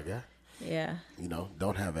feelings, my guy? Yeah.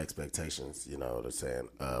 Don't have expectations. You know what I'm saying?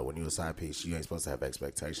 When you're a side piece, you ain't supposed to have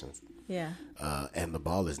expectations. Yeah. And the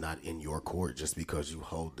ball is not in your court just because you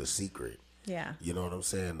hold the secret. Yeah. You know what I'm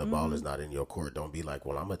saying? The ball is not in your court. Don't be like,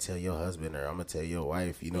 well, I'm going to tell your husband or I'm going to tell your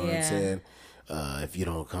wife. You know what I'm saying? If you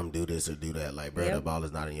don't come do this or do that, like, bro, the ball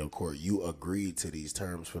is not in your court. You agreed to these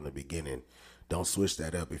terms from the beginning. Don't switch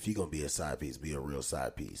that up. If you're going to be a side piece, be a real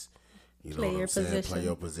side piece. You know what I'm saying? Play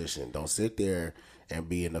your position. Don't sit there and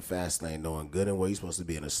be in the fast lane knowing good and well you're supposed to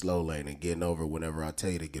be in the slow lane and getting over whenever I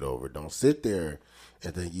tell you to get over. Don't sit there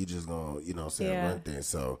and think you just going to, run things.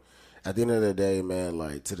 So at the end of the day, man,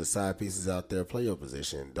 like, to the side pieces out there, play your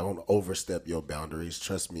position. Don't overstep your boundaries.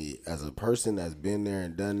 Trust me, as a person that's been there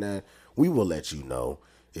and done that, we will let you know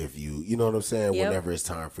if you know what I'm saying, whenever it's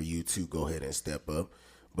time for you to go ahead and step up.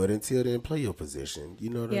 But until then, play your position. You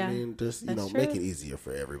know what I mean? Just, that's make true. it easier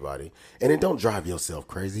for everybody. And then don't drive yourself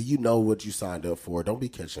crazy. You know what you signed up for. Don't be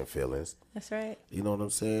catching feelings. That's right. You know what I'm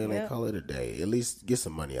saying? Yep. And call it a day. At least get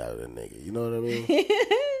some money out of the nigga. You know what I mean?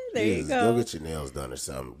 There you go. Go get your nails done or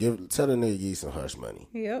something. Tell the nigga give you some hush money.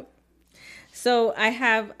 Yep. So I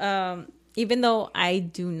have, even though I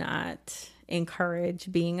do not encourage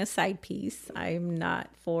being a side piece, I'm not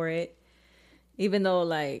for it. Even though,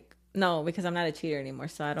 no, because I'm not a cheater anymore,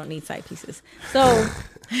 so I don't need side pieces. So,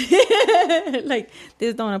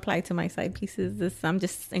 this don't apply to my side pieces. I'm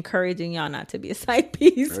just encouraging y'all not to be a side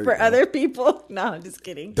piece for other people. No, I'm just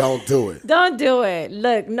kidding. Don't do it. Don't do it.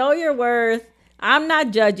 Look, know your worth. I'm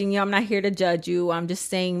not judging you. I'm not here to judge you. I'm just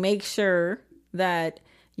saying make sure that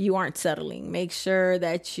you aren't settling. Make sure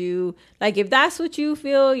that you, if that's what you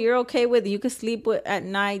feel you're okay with, you can sleep with at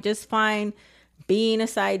night just fine. Being a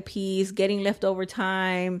side piece, getting leftover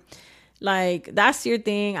time, that's your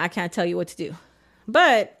thing. I can't tell you what to do.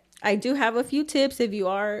 But I do have a few tips if you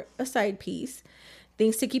are a side piece.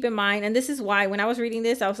 Things to keep in mind. And this is why, when I was reading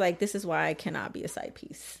this, I was like, this is why I cannot be a side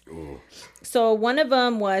piece. Ooh. So one of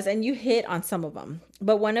them was, and you hit on some of them,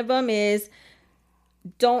 but one of them is,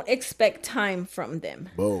 don't expect time from them.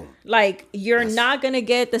 Boom. You're not going to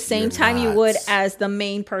get the same time you would as the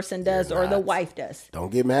main person does or the wife does.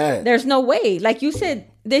 Don't get mad. There's no way. Like you said,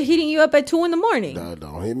 they're hitting you up at 2 a.m. No,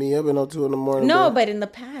 don't hit me up at 2 a.m. No, but in the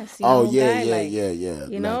past. Yeah.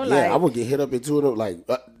 You know, I would get hit up at 2 a.m.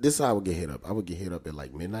 This is how I would get hit up. I would get hit up at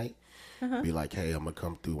midnight. Be like, hey, I'm gonna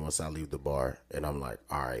come through once I leave the bar, and I'm like,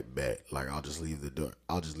 all right, bet. I'll just leave the door.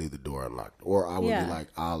 I'll just leave the door unlocked, or I would be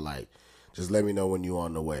like, just let me know when you're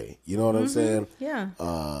on the way. You know what I'm saying? Yeah.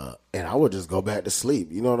 And I would just go back to sleep.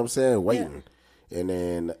 You know what I'm saying? Waiting. Yeah. And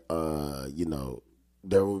then,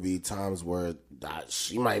 there will be times where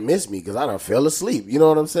she might miss me because I done fell asleep. You know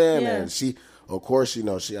what I'm saying? Yeah. And she, of course, I'd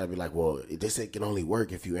be like, well, this can only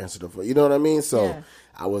work if you answer the phone. You know what I mean? So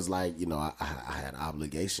I was like, I had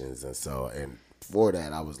obligations. And so, and for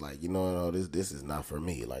that, I was like, no, this is not for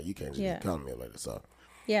me. You can't just come to me like this. So.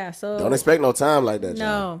 Yeah, so don't expect no time like that.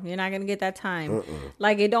 No, you're not gonna get that time.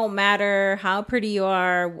 It don't matter how pretty you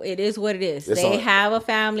are. It is what it is. They have a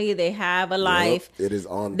family. They have a life. It is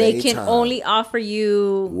on. They can only offer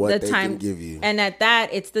you what the time can give you, and at that,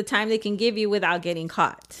 it's the time they can give you without getting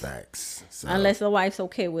caught. Facts. So, unless the wife's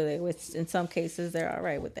okay with it, which in some cases they're all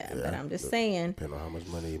right with that. But I'm just saying. Depending on how much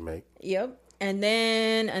money you make. Yep. And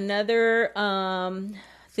then another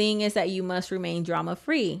thing is that you must remain drama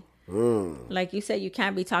free. Like you said, you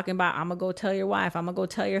can't be talking about, I'm going to go tell your wife, I'm going to go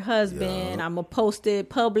tell your husband, I'm going to post it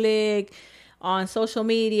public on social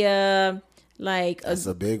media. That's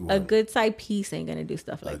a big one. A good side piece ain't going to do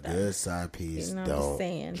stuff like that. A good side piece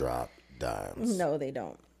don't drop dimes. No, they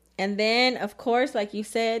don't. And then, of course, like you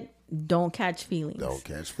said, don't catch feelings. Don't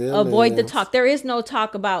catch feelings. Avoid the talk. There is no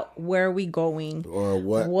talk about where are we going or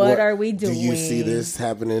what are we doing. Do you see this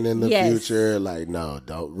happening in the future? No,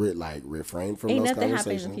 don't refrain from those conversations. Ain't nothing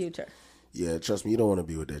happen in the future. Yeah, trust me, you don't want to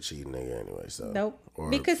be with that cheating nigga anyway. So nope.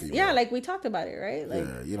 Because we talked about it,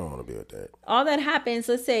 right? You don't want to be with that. All that happens.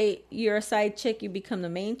 Let's say you're a side chick, you become the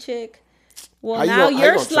main chick. Well, now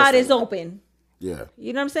your slot is open. Yeah.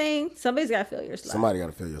 You know what I'm saying? Somebody's got to fill your slot. Somebody got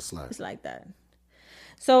to fill your slot. It's like that.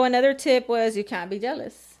 So another tip was you can't be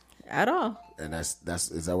jealous at all. And is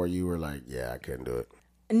that where you were like, yeah, I couldn't do it?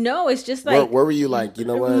 No, it's just like. Where were you like, you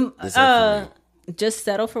know what? This ain't for me. Just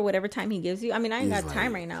settle for whatever time he gives you. I mean, I ain't got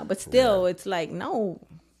time right now, but still, it's like, no,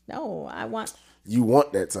 I want. You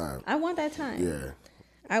want that time. I want that time. Yeah.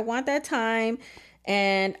 I want that time,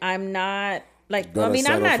 and I'm not I'm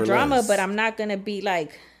not drama, less. But I'm not gonna be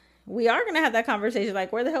like. We are gonna have that conversation.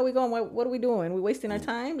 Like, where the hell are we going? What are we doing? We wasting our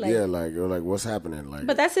time? What's happening?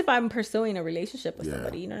 But that's if I'm pursuing a relationship with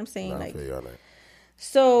somebody. You know what I'm saying? I feel you on that.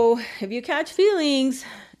 So if you catch feelings,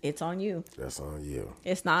 it's on you. That's on you.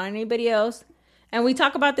 It's not on anybody else. And we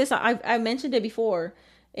talk about this. I mentioned it before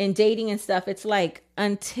in dating and stuff. It's like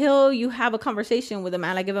until you have a conversation with a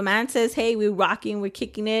man. Like if a man says, "Hey, we're rocking, we're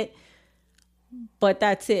kicking it," but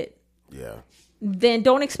that's it. Yeah. Then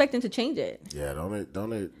don't expect them to change it. Yeah,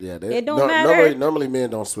 it don't matter. Normally men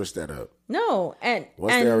don't switch that up. No, and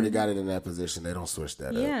once they already got it in that position, they don't switch that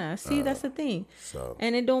up. Yeah, see, that's the thing. So,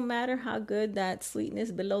 and it don't matter how good that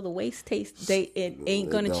sweetness below the waist tastes. It ain't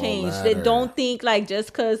gonna change. They don't think like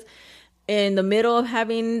just because in the middle of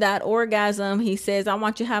having that orgasm, he says, "I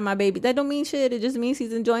want you to have my baby." That don't mean shit. It just means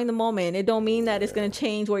he's enjoying the moment. It don't mean that it's gonna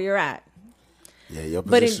change where you're at. Yeah, your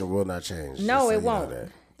position will not change. No, it won't.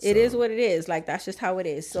 It is what it is. Like, that's just how it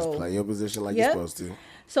is. So just play your position like you're supposed to.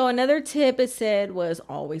 So another tip it said was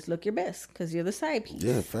always look your best because you're the side piece.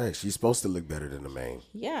 Yeah, facts. You're supposed to look better than the main.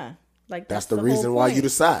 Yeah. Like That's the whole reason why you point.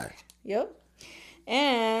 decide. Yep.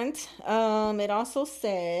 And it also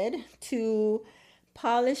said to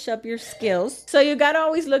polish up your skills. So you got to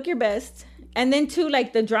always look your best. And then too,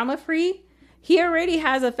 like the drama free, he already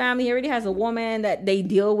has a family. He already has a woman that they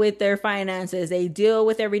deal with their finances. They deal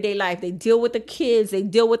with everyday life. They deal with the kids. They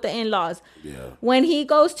deal with the in-laws. Yeah. When he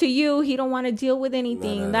goes to you, he don't want to deal with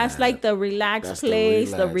anything. That's like the relaxed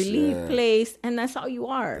place, the relief place. And that's all you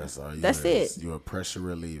are. That's all you That's is. it. You're a pressure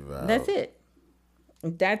reliever. That's it.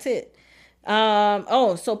 That's it.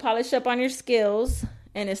 So polish up on your skills.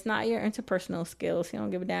 And it's not your interpersonal skills. He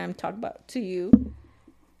don't give a damn talk about to you.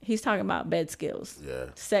 He's talking about bed skills. Yeah.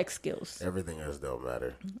 Sex skills. Everything else don't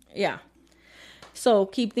matter. Yeah. So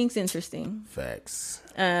keep things interesting. Facts.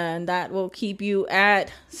 And that will keep you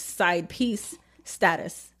at side piece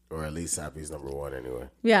status. Or at least side piece number 1 anyway.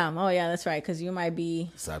 Yeah. Oh, yeah, that's right. Because you might be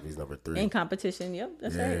side piece number 3. in competition. Yep,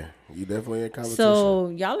 that's right. Yeah, you definitely in competition. So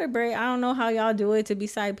y'all are brave. I don't know how y'all do it to be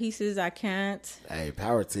side pieces. I can't. Hey,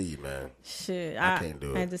 power to you, man. Shit. I can't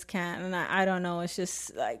do it. I just can't. And I don't know. It's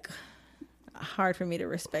just like hard for me to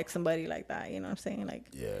respect somebody like that. You know what I'm saying? Like,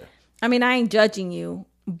 yeah. I mean, I ain't judging you,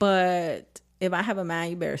 but if I have a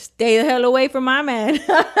man, you better stay the hell away from my man.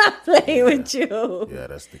 Play with you. Yeah,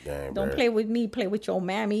 that's the game. Don't play with me. Play with your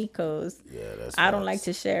mammy, because I don't like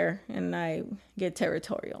to share and I get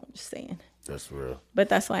territorial. I'm just saying. That's real. But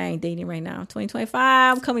that's why I ain't dating right now.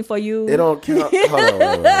 2025, I'm coming for you. It don't count. Hold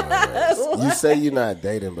on, wait. You say you're not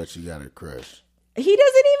dating, but you got a crush. He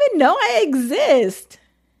doesn't even know I exist.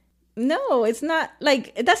 No, it's not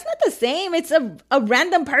like that's not the same. It's a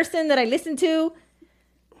random person that I listen to.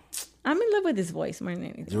 I'm in love with his voice more than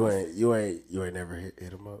anything. You ain't never hit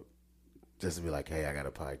him up just to be like, hey, I got a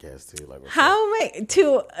podcast too. Like, how am I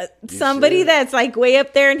to somebody that's like way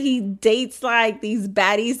up there and he dates like these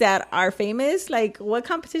baddies that are famous? Like, what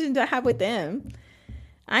competition do I have with them?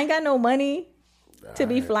 I ain't got no money to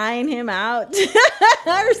be flying him out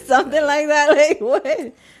or something like that. Like,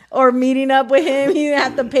 what? Or meeting up with him, he didn't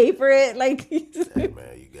have to pay for it. Like, hey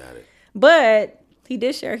man, you got it. But he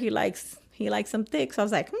did share he likes some thick. So I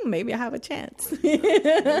was like, maybe I have a chance.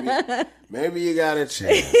 Maybe you got a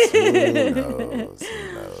chance. Who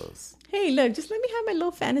knows? Hey, look, just let me have my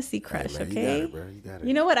little fantasy crush, hey man, okay? You got it, bro. You got it.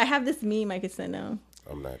 You know what? I have this meme I could send him.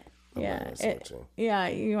 I'm not you. Yeah,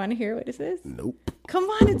 you want to hear what it is? Nope. Come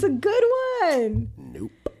on, it's a good one.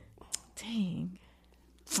 Nope. Dang.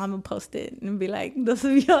 I'm going to post it and be like, those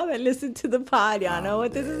of y'all that listen to the pod, y'all know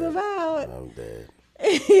what this is about. I'm dead.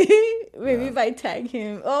 Maybe if I tag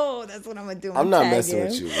him. Oh, that's what I'm going to do. I'm not messing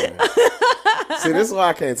with you, man. See, this is why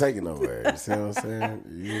I can't take it nowhere. You see what I'm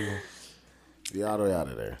saying? You out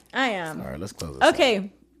of there. I am. All right, let's close this Okay.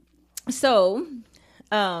 out. So,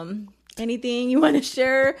 anything you want to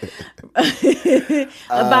share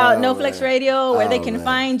about No Flex Radio, where they can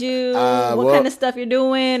find you, what kind of stuff you're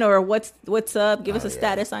doing, or what's up? Give us a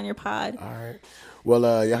status on your pod. All right.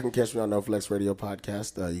 Well, y'all can catch me on No Flex Radio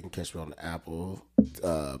podcast. You can catch me on Apple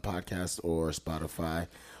Podcast or Spotify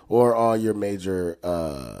or all your major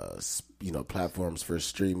platforms for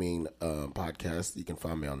streaming podcasts. You can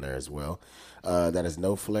find me on there as well. That is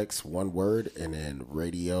No Flex, one word, and then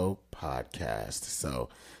Radio Podcast. So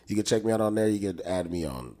you can check me out on there. You can add me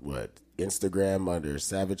on Instagram under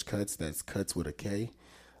Savage Cuts. That's Cuts with a K.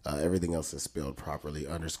 Everything else is spelled properly.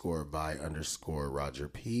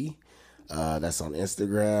 _by_Roger P. That's on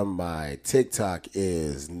Instagram. My TikTok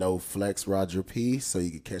is No Flex Roger P. So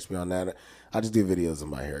you can catch me on that. I just do videos of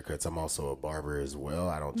my haircuts. I'm also a barber as well.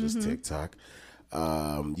 I don't just TikTok.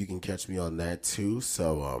 You can catch me on that too.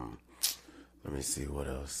 So let me see what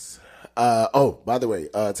else. By the way,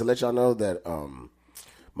 to let y'all know that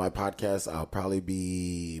my podcast, I'll probably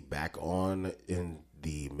be back on in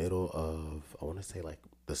the middle of, I want to say like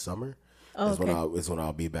the summer. Is when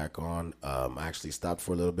I'll be back on. I actually stopped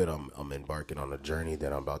for a little bit. I'm embarking on a journey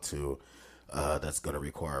that I'm about to that's going to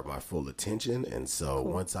require my full attention. And so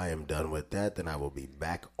once I am done with that, then I will be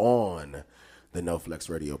back on the No Flex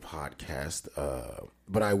Radio podcast.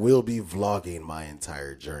 But I will be vlogging my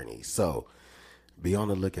entire journey. So be on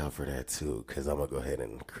the lookout for that too, because I'm going to go ahead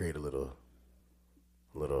and create a little,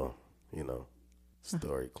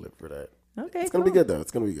 story clip for that. Okay, it's going to be good though.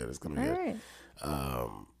 It's going to be good. All right.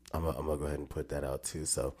 I'm gonna go ahead and put that out too.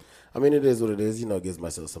 So, I mean, it is what it is. It gives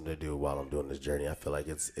myself something to do while I'm doing this journey. I feel like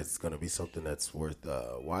it's gonna be something that's worth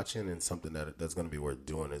watching and something that's gonna be worth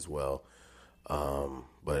doing as well.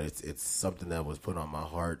 But it's something that was put on my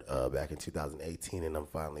heart back in 2018, and I'm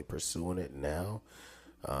finally pursuing it now.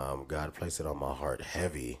 God placed it on my heart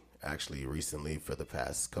heavy, actually, recently for the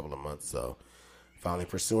past couple of months. So, finally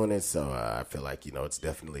pursuing it. So I feel like, it's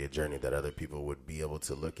definitely a journey that other people would be able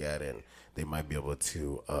to look at, and they might be able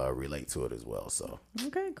to relate to it as well. So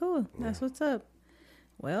okay, cool. That's what's up.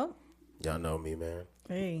 Well, y'all know me, man.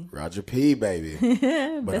 Hey, Roger P, baby.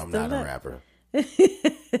 But I'm not a rapper.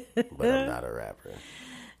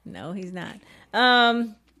 No, he's not.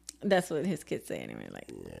 That's what his kids say anyway.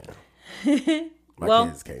 Like, yeah. My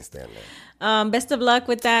kids can't stand that. Best of luck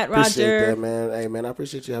with that, Roger. Appreciate that, man. Hey, man, I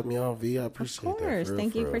appreciate you having me on, V. I appreciate that. Of course. That.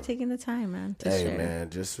 Thank you for taking the time, man, to share. Hey,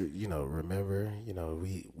 man, just, remember,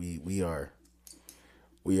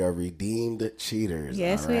 we are redeemed cheaters.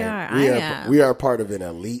 Yes, right? we are. We are part of an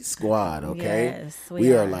elite squad, okay? Yes,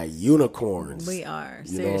 we are like unicorns. We are.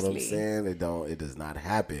 You know what I'm saying? It does not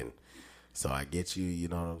happen. So I get you, you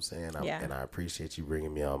know what I'm saying? And I appreciate you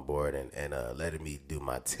bringing me on board and letting me do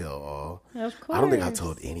my tell all. Of course. I don't think I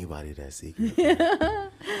told anybody that secret. I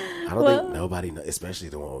don't think nobody, especially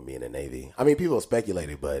the one with me in the Navy. I mean, people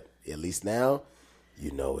speculated, but at least now,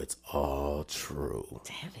 it's all true.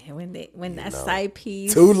 Damn it, when that side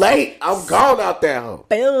piece. Too late. I'm gone out there.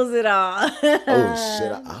 Spills it all. Oh,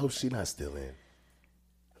 shit. I hope she's not still in.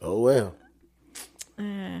 Oh, well.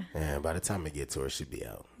 And by the time I get to her, she'll be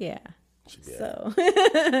out. Yeah. So,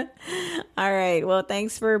 all right. Well,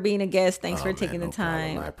 thanks for being a guest. Thanks for taking the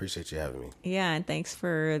time. I appreciate you having me. Yeah, and thanks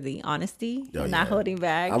for the honesty, not holding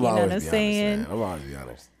back. I'm you know what I'm saying? Honest, I'm always be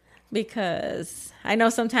honest. Because I know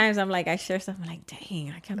sometimes I'm like, I share something like,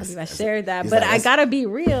 dang, I can't believe I shared that. But I gotta be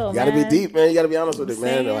real. You gotta be deep, man. You gotta be honest with it,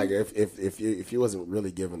 man. Like if you wasn't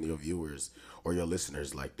really giving your viewers or your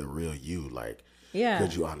listeners like the real you, like. Yeah.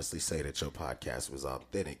 Could you honestly say that your podcast was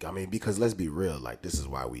authentic? I mean, because let's be real, like this is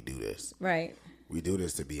why we do this. Right. We do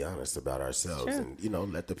this to be honest about ourselves and,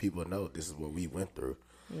 let the people know this is what we went through.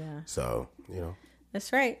 Yeah. So,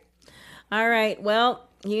 That's right. All right. Well,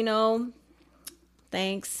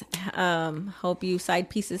 thanks. Hope you side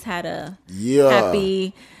pieces had a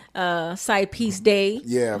happy side piece day.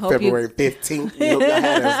 Yeah, February 15th. Y'all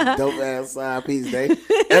had a dope ass side piece day.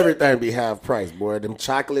 Everything be half price, boy. Them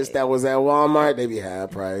chocolates that was at Walmart, they be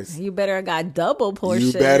half price. You better have got double portion.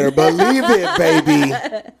 You better believe it, baby.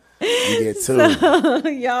 You get two. So,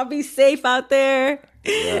 y'all be safe out there.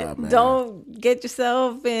 Yeah, man. Don't get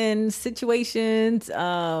yourself in situations. Look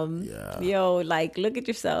at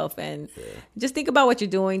yourself and just think about what you're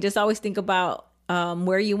doing. Just always think about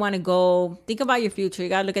where you want to go. Think about your future. You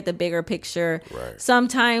got to look at the bigger picture. Right.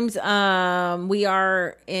 Sometimes we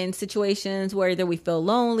are in situations where either we feel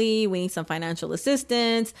lonely, we need some financial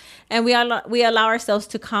assistance, and we allow ourselves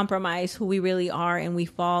to compromise who we really are, and we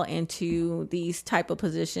fall into these type of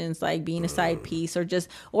positions like being a side piece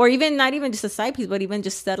or even not even just a side piece, but even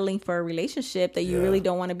just settling for a relationship that you really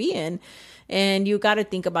don't want to be in. And you got to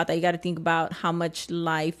think about that. You got to think about how much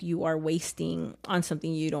life you are wasting on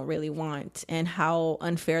something you don't really want and how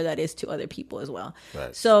unfair that is to other people as well.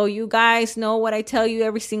 Right. So you guys know what I tell you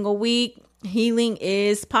every single week. Healing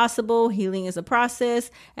is possible. Healing is a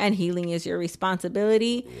process, and healing is your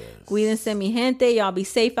responsibility. Yes. Cuídense, mi gente. Y'all be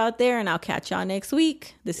safe out there, and I'll catch y'all next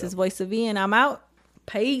week. This is Voice of V, and I'm out.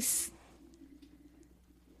 Peace.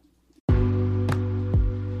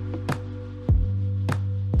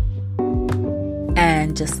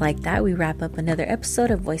 And just like that, we wrap up another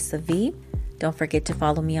episode of Voice of V. Don't forget to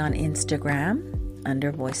follow me on Instagram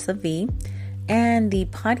under Voice of V. And the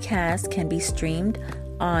podcast can be streamed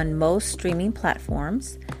on most streaming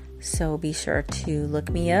platforms. So be sure to look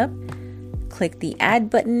me up, click the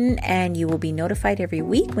add button, and you will be notified every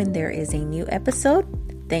week when there is a new episode.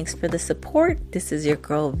 Thanks for the support. This is your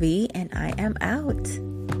girl V, and I am out.